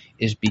mentor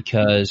is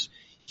because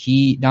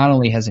he not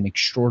only has an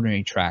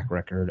extraordinary track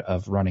record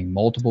of running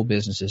multiple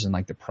businesses in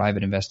like the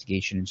private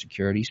investigation and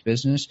securities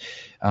business,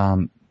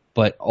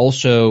 but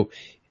also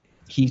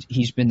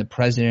he's been the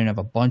president of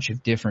a bunch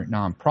of different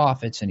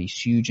nonprofits, and he's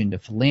huge into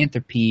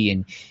philanthropy,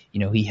 and, you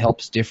know, he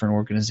helps different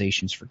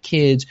organizations for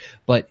kids,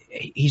 but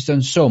he's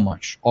done so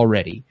much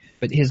already.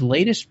 But his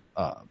latest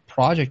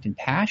project and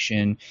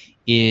passion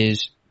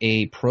is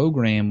a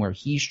program where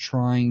he's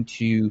trying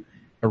to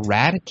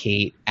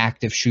eradicate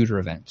active shooter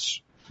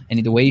events.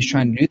 And the way he's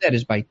trying to do that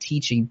is by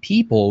teaching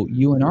people,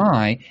 you and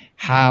I,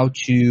 how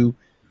to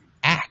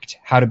act,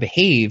 how to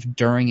behave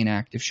during an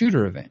active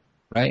shooter event,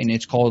 right? And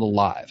it's called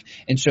Alive.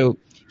 And so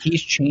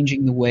he's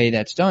changing the way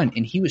that's done.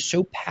 And he was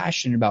so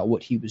passionate about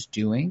what he was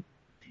doing.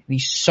 And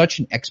he's such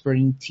an expert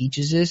and he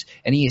teaches this,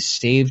 and he has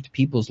saved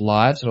people's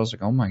lives. And I was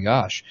like, oh my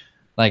gosh,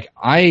 like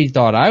I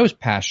thought I was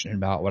passionate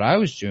about what I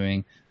was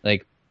doing.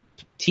 Like,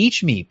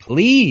 teach me,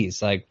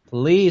 please. Like,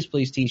 please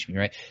teach me,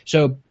 right?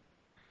 So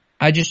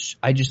I just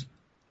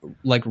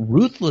like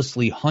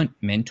ruthlessly hunt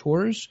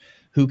mentors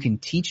who can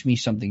teach me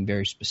something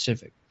very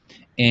specific.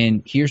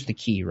 And here's the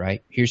key,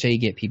 right? Here's how you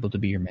get people to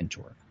be your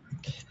mentor.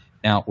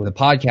 Now, with a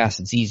podcast,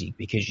 it's easy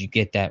because you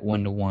get that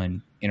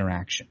one-to-one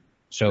interaction.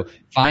 So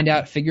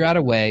figure out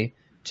a way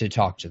to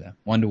talk to them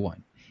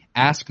one-to-one.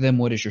 Ask them,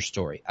 what is your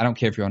story? I don't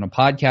care if you're on a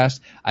podcast.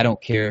 I don't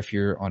care if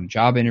you're on a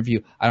job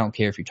interview. I don't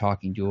care if you're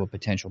talking to a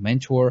potential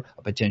mentor,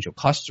 a potential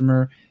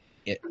customer,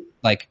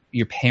 like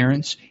your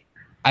parents.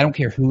 I don't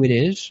care who it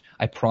is.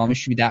 I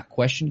promise you that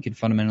question can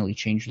fundamentally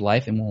change your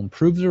life and will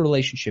improve the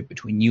relationship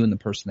between you and the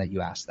person that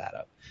you ask that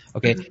of.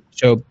 Okay?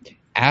 So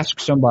ask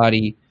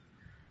somebody,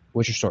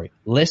 what's your story?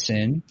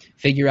 Listen,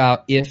 figure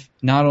out if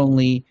not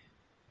only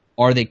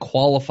are they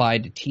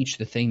qualified to teach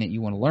the thing that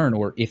you want to learn,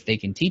 or if they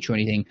can teach you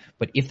anything,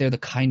 but if they're the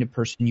kind of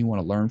person you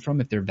want to learn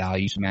from, if their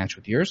values match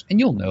with yours, and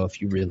you'll know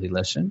if you really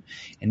listen.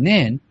 And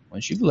then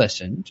once you've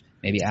listened,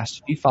 maybe ask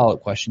a few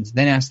follow-up questions,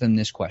 then ask them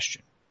this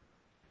question.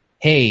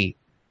 Hey,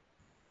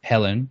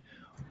 Helen,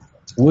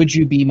 would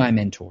you be my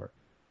mentor?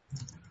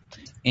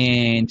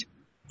 And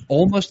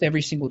almost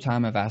every single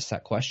time I've asked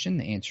that question,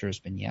 the answer has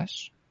been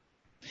yes.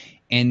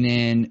 And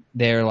then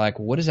they're like,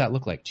 what does that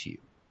look like to you?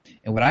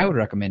 And what I would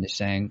recommend is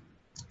saying,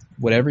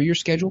 whatever your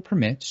schedule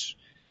permits,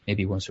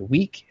 maybe once a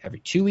week, every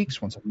 2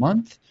 weeks, once a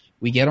month,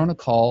 we get on a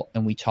call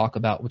and we talk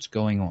about what's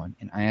going on.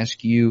 And I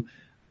ask you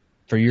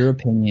for your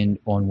opinion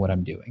on what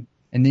I'm doing.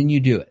 And then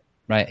you do it,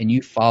 right? And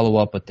you follow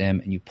up with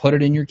them and you put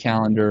it in your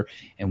calendar.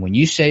 And when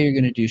you say you're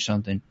going to do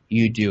something,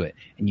 you do it.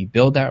 And you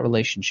build that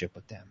relationship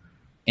with them.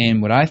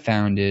 And what I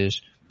found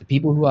is the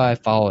people who I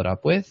followed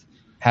up with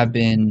have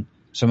been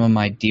some of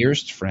my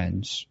dearest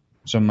friends,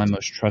 some of my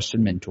most trusted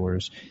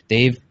mentors.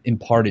 They've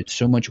imparted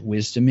so much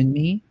wisdom in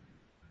me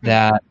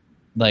that,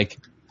 like,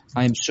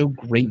 I'm so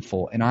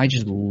grateful and I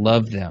just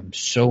love them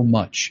so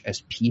much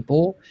as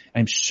people.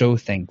 I'm so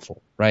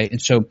thankful, right?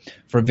 And so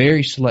for a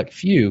very select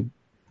few,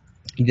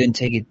 you then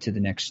take it to the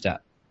next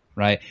step,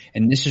 right?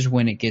 And this is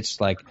when it gets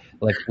like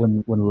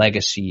when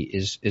legacy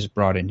is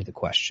brought into the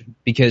question.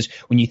 Because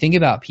when you think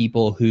about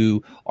people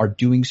who are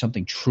doing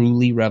something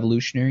truly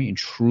revolutionary and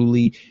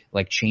truly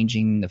like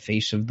changing the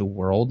face of the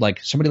world,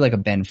 like somebody like a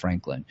Ben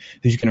Franklin,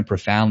 who's going to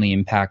profoundly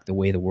impact the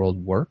way the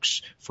world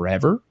works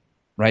forever,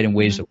 right? In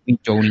ways that we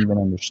don't even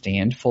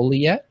understand fully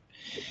yet.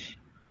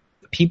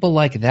 People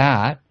like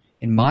that,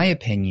 in my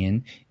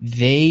opinion,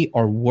 they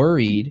are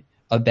worried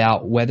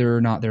about whether or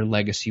not their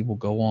legacy will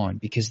go on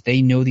because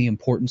they know the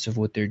importance of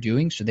what they're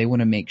doing. So they want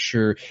to make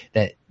sure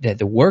that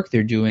the work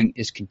they're doing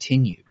is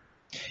continued.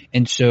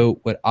 And so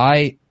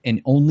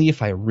and only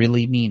if I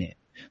really mean it,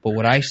 but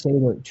what I say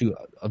to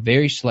a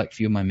very select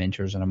few of my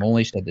mentors, and I've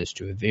only said this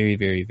to a very,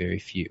 very, very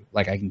few,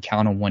 like I can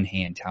count on one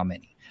hand how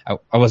many.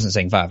 I wasn't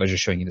saying 5. I was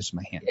just showing you this in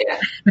my hand.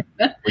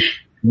 Yeah.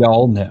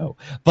 Y'all know.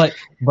 But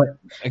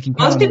I can count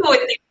most people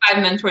would think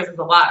 5 mentors is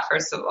a lot,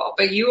 first of all.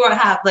 But you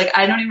have, like,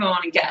 I don't even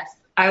want to guess.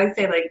 I would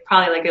say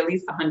probably at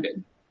least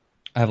 100.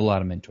 I have a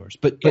lot of mentors,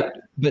 but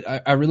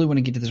I really want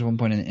to get to this one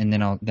point, and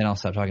then I'll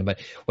stop talking. But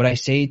what I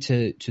say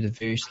to the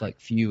very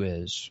select few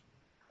is,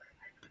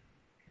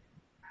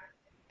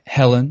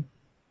 Helen,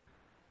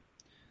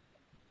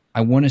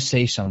 I want to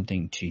say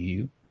something to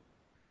you,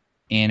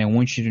 And I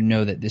want you to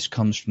know that this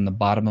comes from the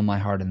bottom of my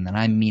heart and that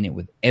I mean it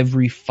with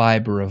every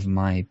fiber of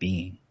my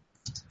being.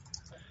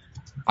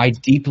 I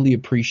deeply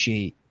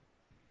appreciate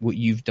what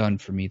you've done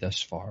for me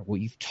thus far, what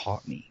you've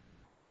taught me.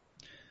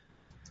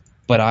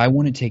 But I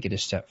want to take it a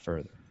step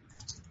further.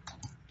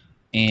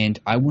 And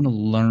I want to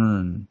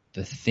learn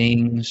the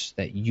things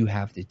that you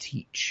have to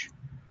teach.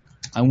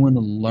 I want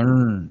to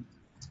learn.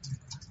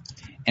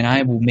 And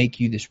I will make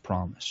you this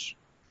promise.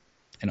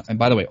 And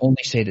by the way,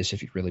 only say this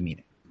if you really mean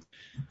it.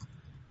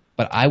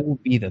 But I will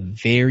be the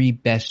very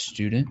best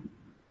student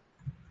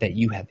that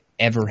you have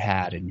ever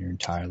had in your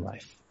entire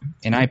life.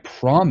 And I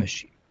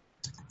promise you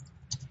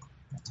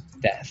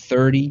that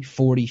 30,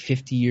 40,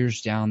 50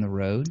 years down the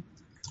road,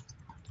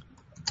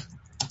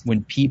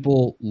 when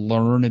people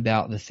learn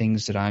about the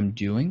things that I'm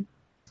doing,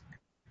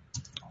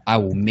 I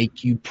will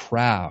make you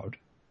proud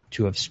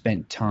to have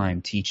spent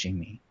time teaching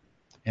me.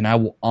 And I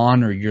will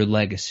honor your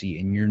legacy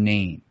and your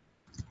name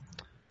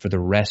for the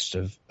rest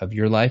of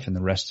your life and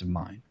the rest of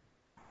mine.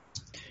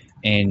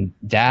 And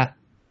that's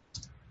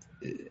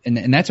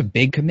a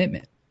big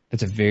commitment.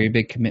 That's a very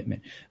big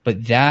commitment.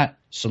 But that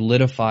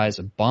solidifies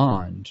a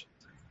bond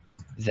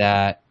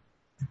that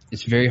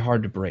it's very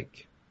hard to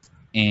break.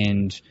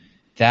 And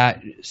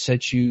that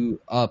sets you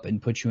up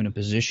and puts you in a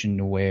position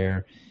to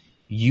where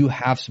you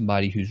have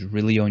somebody who's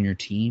really on your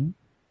team,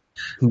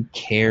 who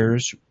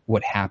cares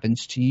what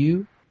happens to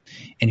you,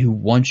 and who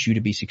wants you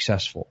to be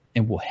successful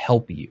and will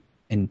help you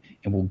and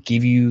will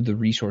give you the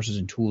resources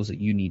and tools that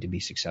you need to be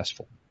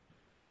successful.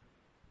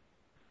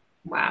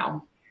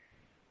 Wow.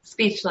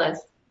 Speechless.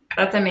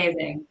 That's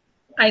amazing.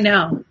 I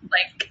know.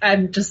 Like,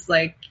 I'm just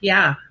like,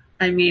 yeah.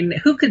 I mean,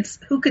 who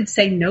could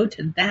say no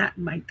to that?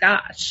 My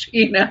gosh,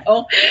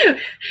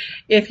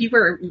 if you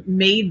were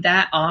made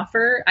that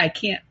offer, I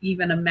can't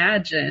even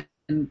imagine,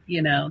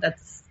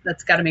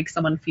 that's got to make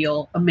someone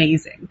feel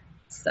amazing.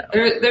 So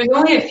there's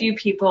only a few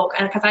people,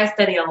 and because I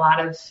study a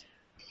lot of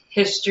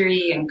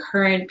history and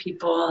current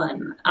people,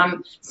 and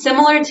I'm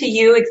similar to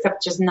you,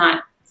 except just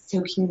not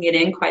soaking it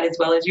in quite as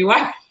well as you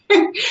are.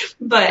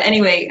 But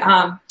anyway,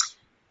 I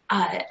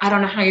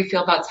don't know how you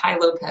feel about Tai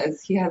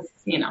Lopez. He has,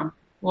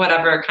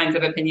 whatever kinds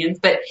of opinions,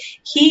 but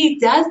he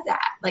does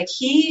that. Like,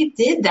 he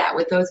did that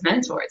with those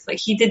mentors. Like,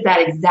 he did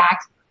that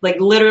exact, like,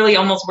 literally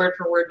almost word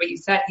for word what you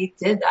said. He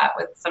did that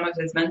with some of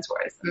his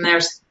mentors, and they're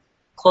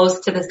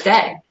close to this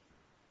day.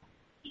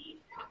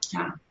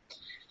 Yeah.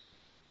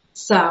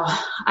 So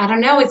I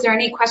don't know. Is there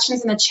any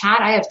questions in the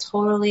chat? I have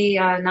totally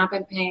not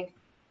been paying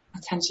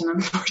attention,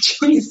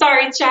 unfortunately.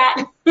 Sorry,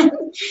 chat.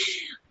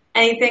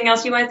 Anything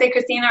else you want to say,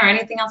 Christina, or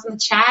anything else in the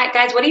chat?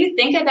 Guys, what do you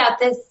think about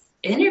this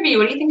interview?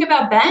 What do you think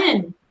about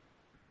Ben?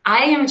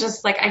 I am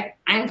just like,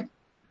 I'm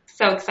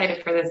so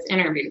excited for this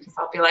interview because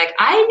I'll be like,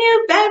 I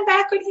knew Ben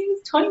back when he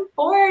was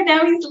 24.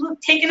 Now he's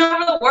taking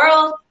over the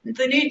world.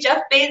 The new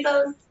Jeff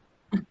Bezos.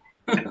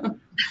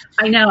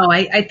 I know.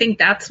 I think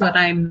that's what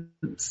I'm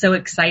so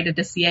excited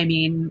to see. I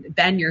mean,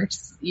 Ben, you're,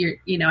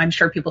 I'm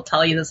sure people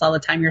tell you this all the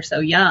time. You're so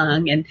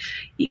young and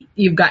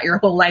you've got your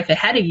whole life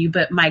ahead of you.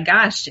 But my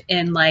gosh,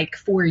 in like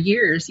 4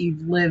 years,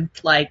 you've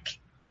lived like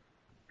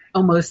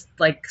almost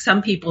like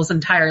some people's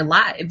entire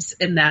lives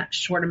in that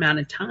short amount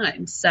of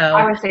time. So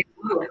I would say,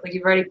 like,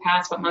 you've already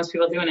passed what most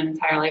people do in an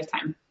entire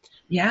lifetime.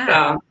 Yeah.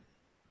 So,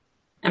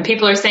 and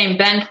people are saying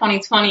Ben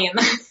 2020, and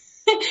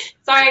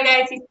sorry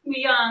guys, he's too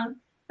young.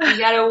 You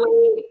gotta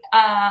wait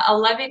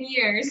 11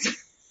 years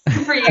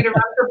for you to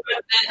run for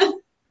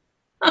president.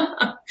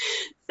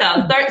 So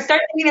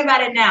start thinking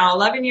about it now.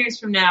 11 years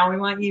from now, we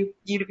want you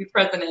to be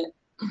president.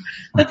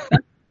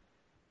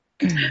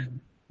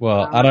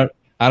 Well, I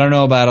don't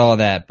know about all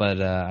that,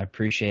 but I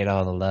appreciate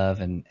all the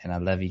love, and I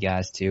love you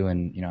guys too.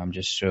 And I'm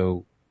just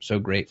so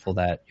grateful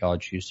that y'all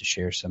choose to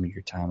share some of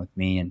your time with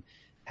me and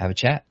have a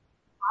chat.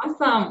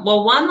 Awesome.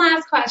 Well, one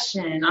last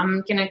question.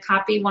 I'm going to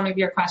copy one of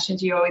your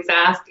questions you always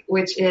ask,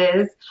 which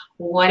is,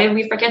 what did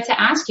we forget to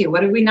ask you?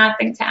 What did we not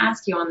think to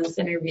ask you on this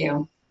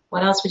interview?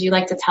 What else would you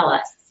like to tell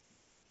us?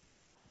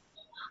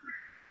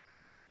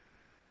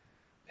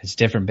 It's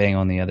different being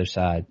on the other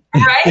side.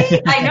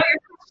 Right? I know your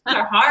questions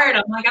are hard.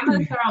 I'm like, I'm going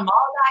to throw them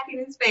all back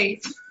in his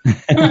face.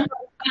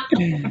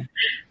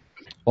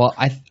 Well,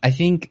 I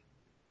think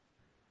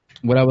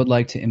what I would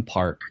like to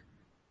impart,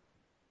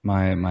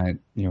 my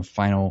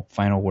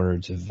final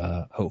words of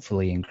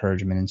hopefully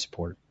encouragement and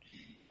support,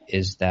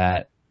 is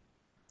that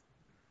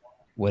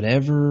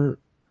whatever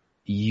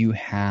you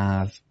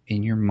have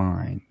in your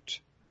mind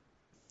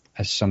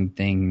as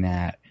something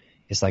that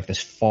is like this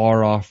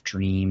far off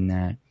dream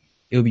that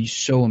it would be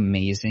so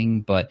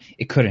amazing, but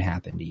it couldn't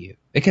happen to you.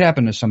 It could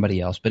happen to somebody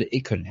else, but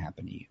it couldn't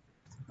happen to you,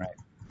 right?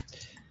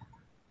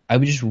 I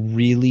would just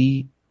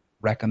really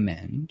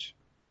recommend,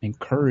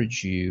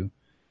 encourage you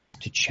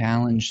to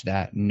challenge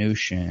that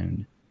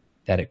notion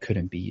that it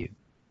couldn't be you,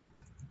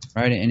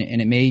 right? And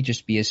it may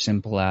just be as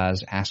simple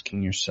as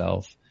asking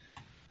yourself,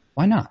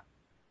 why not?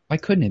 Why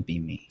couldn't it be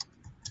me?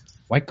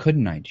 Why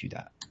couldn't I do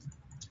that,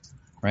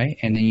 right?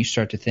 And then you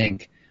start to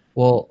think,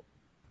 well,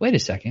 wait a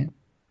second.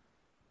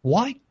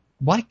 Why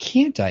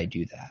can't I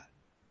do that?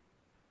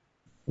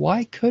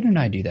 why couldn't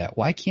I do that?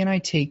 Why can't I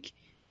take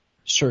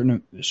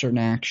certain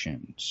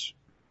actions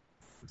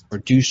or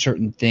do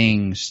certain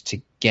things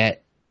to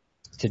get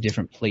to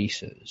different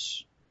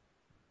places?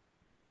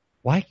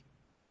 Why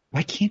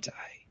can't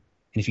I?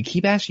 And if you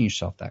keep asking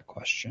yourself that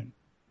question,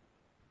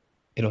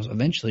 it'll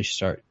eventually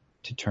start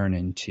to turn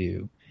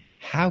into,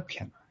 how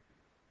can I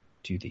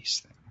do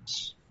these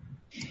things?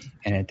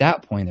 And at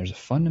that point, there's a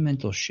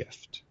fundamental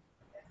shift.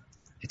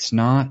 It's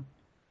not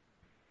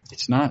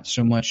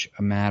so much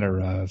a matter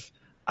of,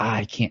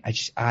 I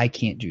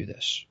can't do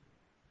this,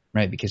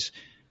 right? Because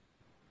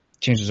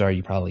chances are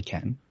you probably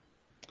can.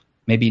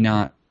 Maybe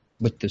not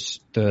with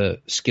the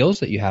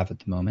skills that you have at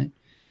the moment.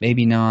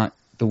 Maybe not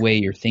the way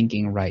you're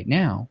thinking right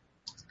now,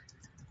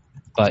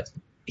 but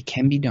it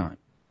can be done.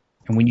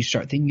 And when you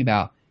start thinking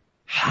about,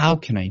 how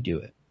can I do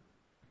it?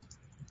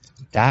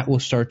 That will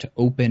start to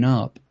open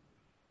up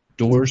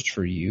doors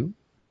for you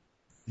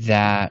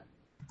that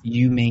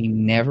you may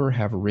never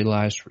have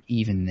realized were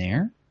even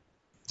there,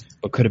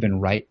 but could have been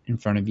right in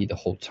front of you the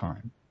whole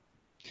time.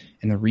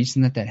 And the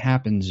reason that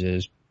happens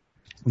is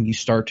when you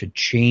start to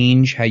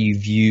change how you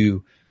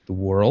view the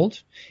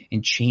world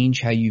and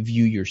change how you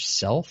view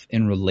yourself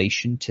in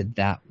relation to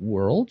that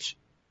world,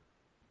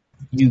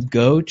 you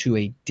go to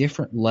a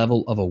different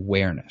level of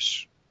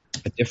awareness,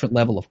 a different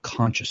level of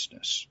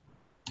consciousness,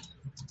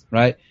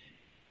 right?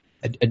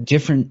 A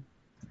different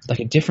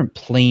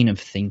plane of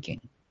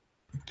thinking.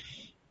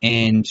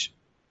 And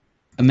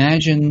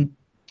imagine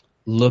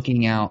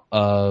looking out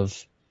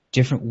of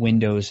different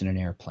windows in an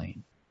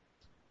airplane.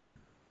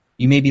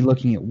 You may be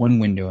looking at one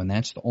window, and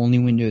that's the only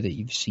window that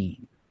you've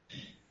seen.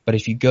 But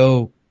if you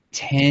go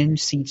 10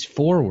 seats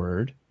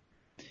forward,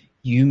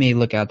 you may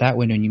look out that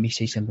window and you may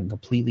see something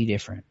completely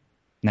different.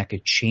 And that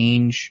could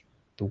change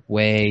the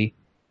way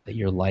that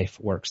your life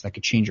works. That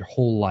could change your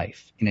whole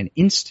life in an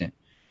instant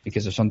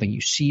because of something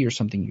you see or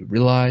something you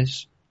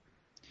realize.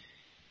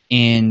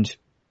 And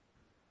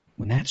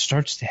when that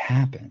starts to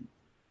happen,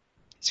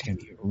 it's going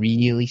to be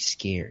really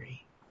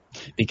scary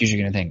because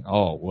you're going to think,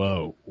 oh,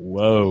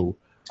 whoa,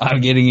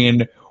 I'm getting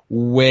in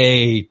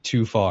way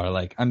too far.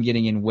 Like, I'm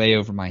getting in way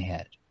over my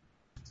head.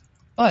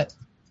 But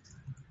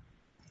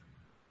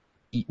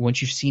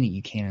once you've seen it,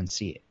 you can't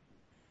unsee it.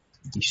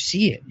 You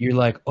see it, you're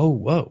like, oh,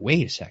 whoa,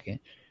 wait a second.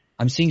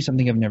 I'm seeing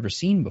something I've never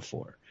seen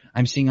before.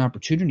 I'm seeing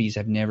opportunities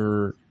I've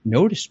never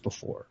noticed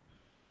before.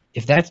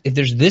 If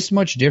there's this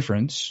much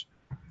difference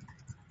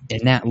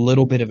in that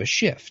little bit of a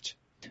shift,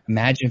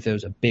 imagine if there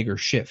was a bigger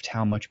shift,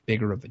 how much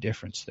bigger of a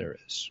difference there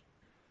is.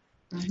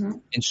 Mm-hmm.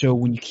 And so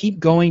when you keep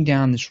going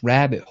down this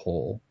rabbit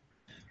hole,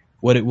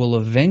 what it will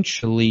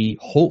eventually,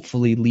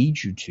 hopefully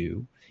lead you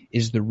to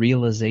is the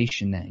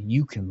realization that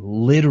you can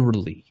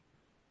literally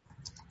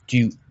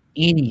do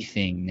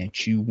anything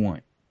that you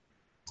want.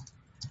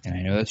 And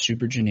I know that's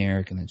super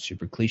generic and that's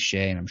super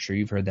cliche, and I'm sure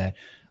you've heard that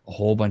a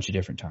whole bunch of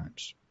different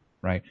times,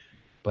 right?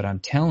 But I'm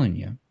telling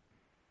you,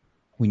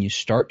 when you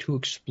start to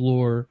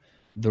explore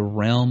the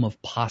realm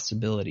of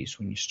possibilities,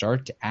 when you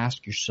start to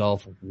ask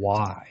yourself,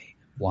 why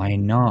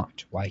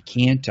not? Why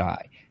can't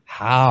I?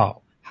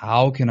 How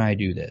can I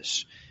do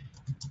this?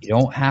 You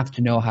don't have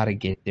to know how to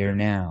get there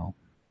now.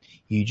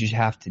 You just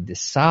have to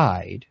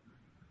decide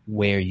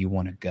where you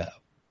want to go.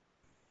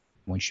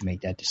 Once you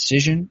make that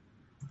decision,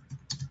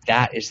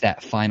 that is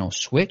that final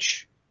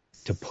switch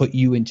to put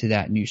you into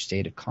that new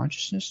state of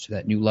consciousness, to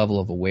that new level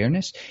of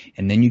awareness,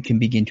 and then you can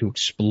begin to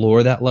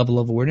explore that level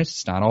of awareness.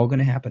 It's not all going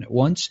to happen at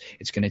once.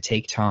 It's going to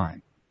take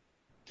time.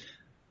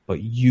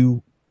 But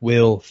you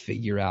will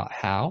figure out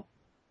how.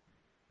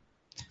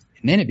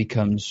 And then it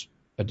becomes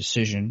a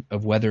decision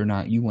of whether or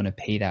not you want to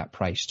pay that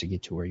price to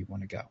get to where you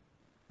want to go.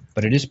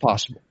 But it is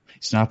possible.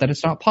 It's not that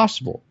it's not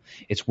possible.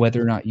 It's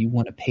whether or not you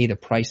want to pay the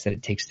price that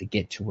it takes to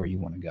get to where you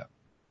want to go.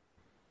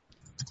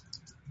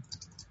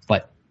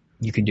 But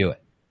you can do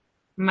it.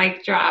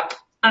 Mic drop.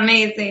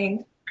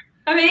 Amazing.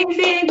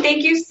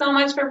 Thank you so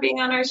much for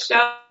being on our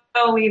show.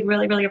 We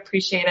really, really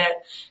appreciate it.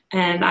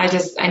 And I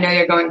know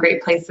you're going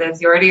great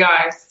places. You already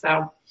are.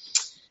 So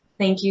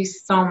thank you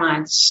so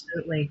much.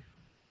 Absolutely.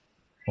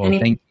 Well,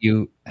 thank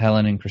you,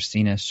 Helen and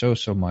Christina, so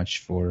much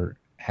for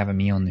having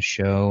me on the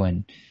show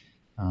and,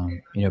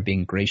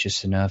 being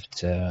gracious enough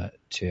to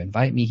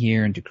invite me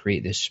here and to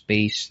create this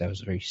space that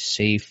was very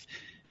safe,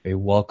 very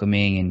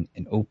welcoming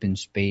and open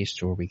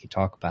space where we could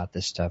talk about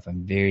this stuff.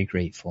 I'm very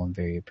grateful and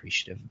very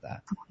appreciative of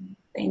that.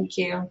 Thank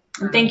you.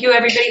 And thank you,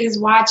 everybody who's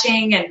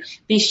watching. And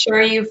be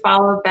sure you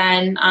follow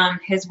Ben.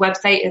 His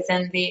website is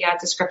in the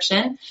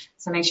description.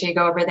 So make sure you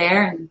go over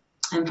there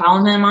and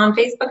follow him on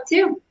Facebook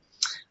too.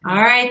 All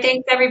right.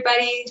 Thanks,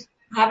 everybody.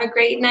 Have a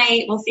great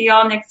night. We'll see you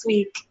all next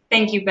week.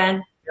 Thank you,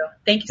 Ben.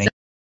 Thank you so much.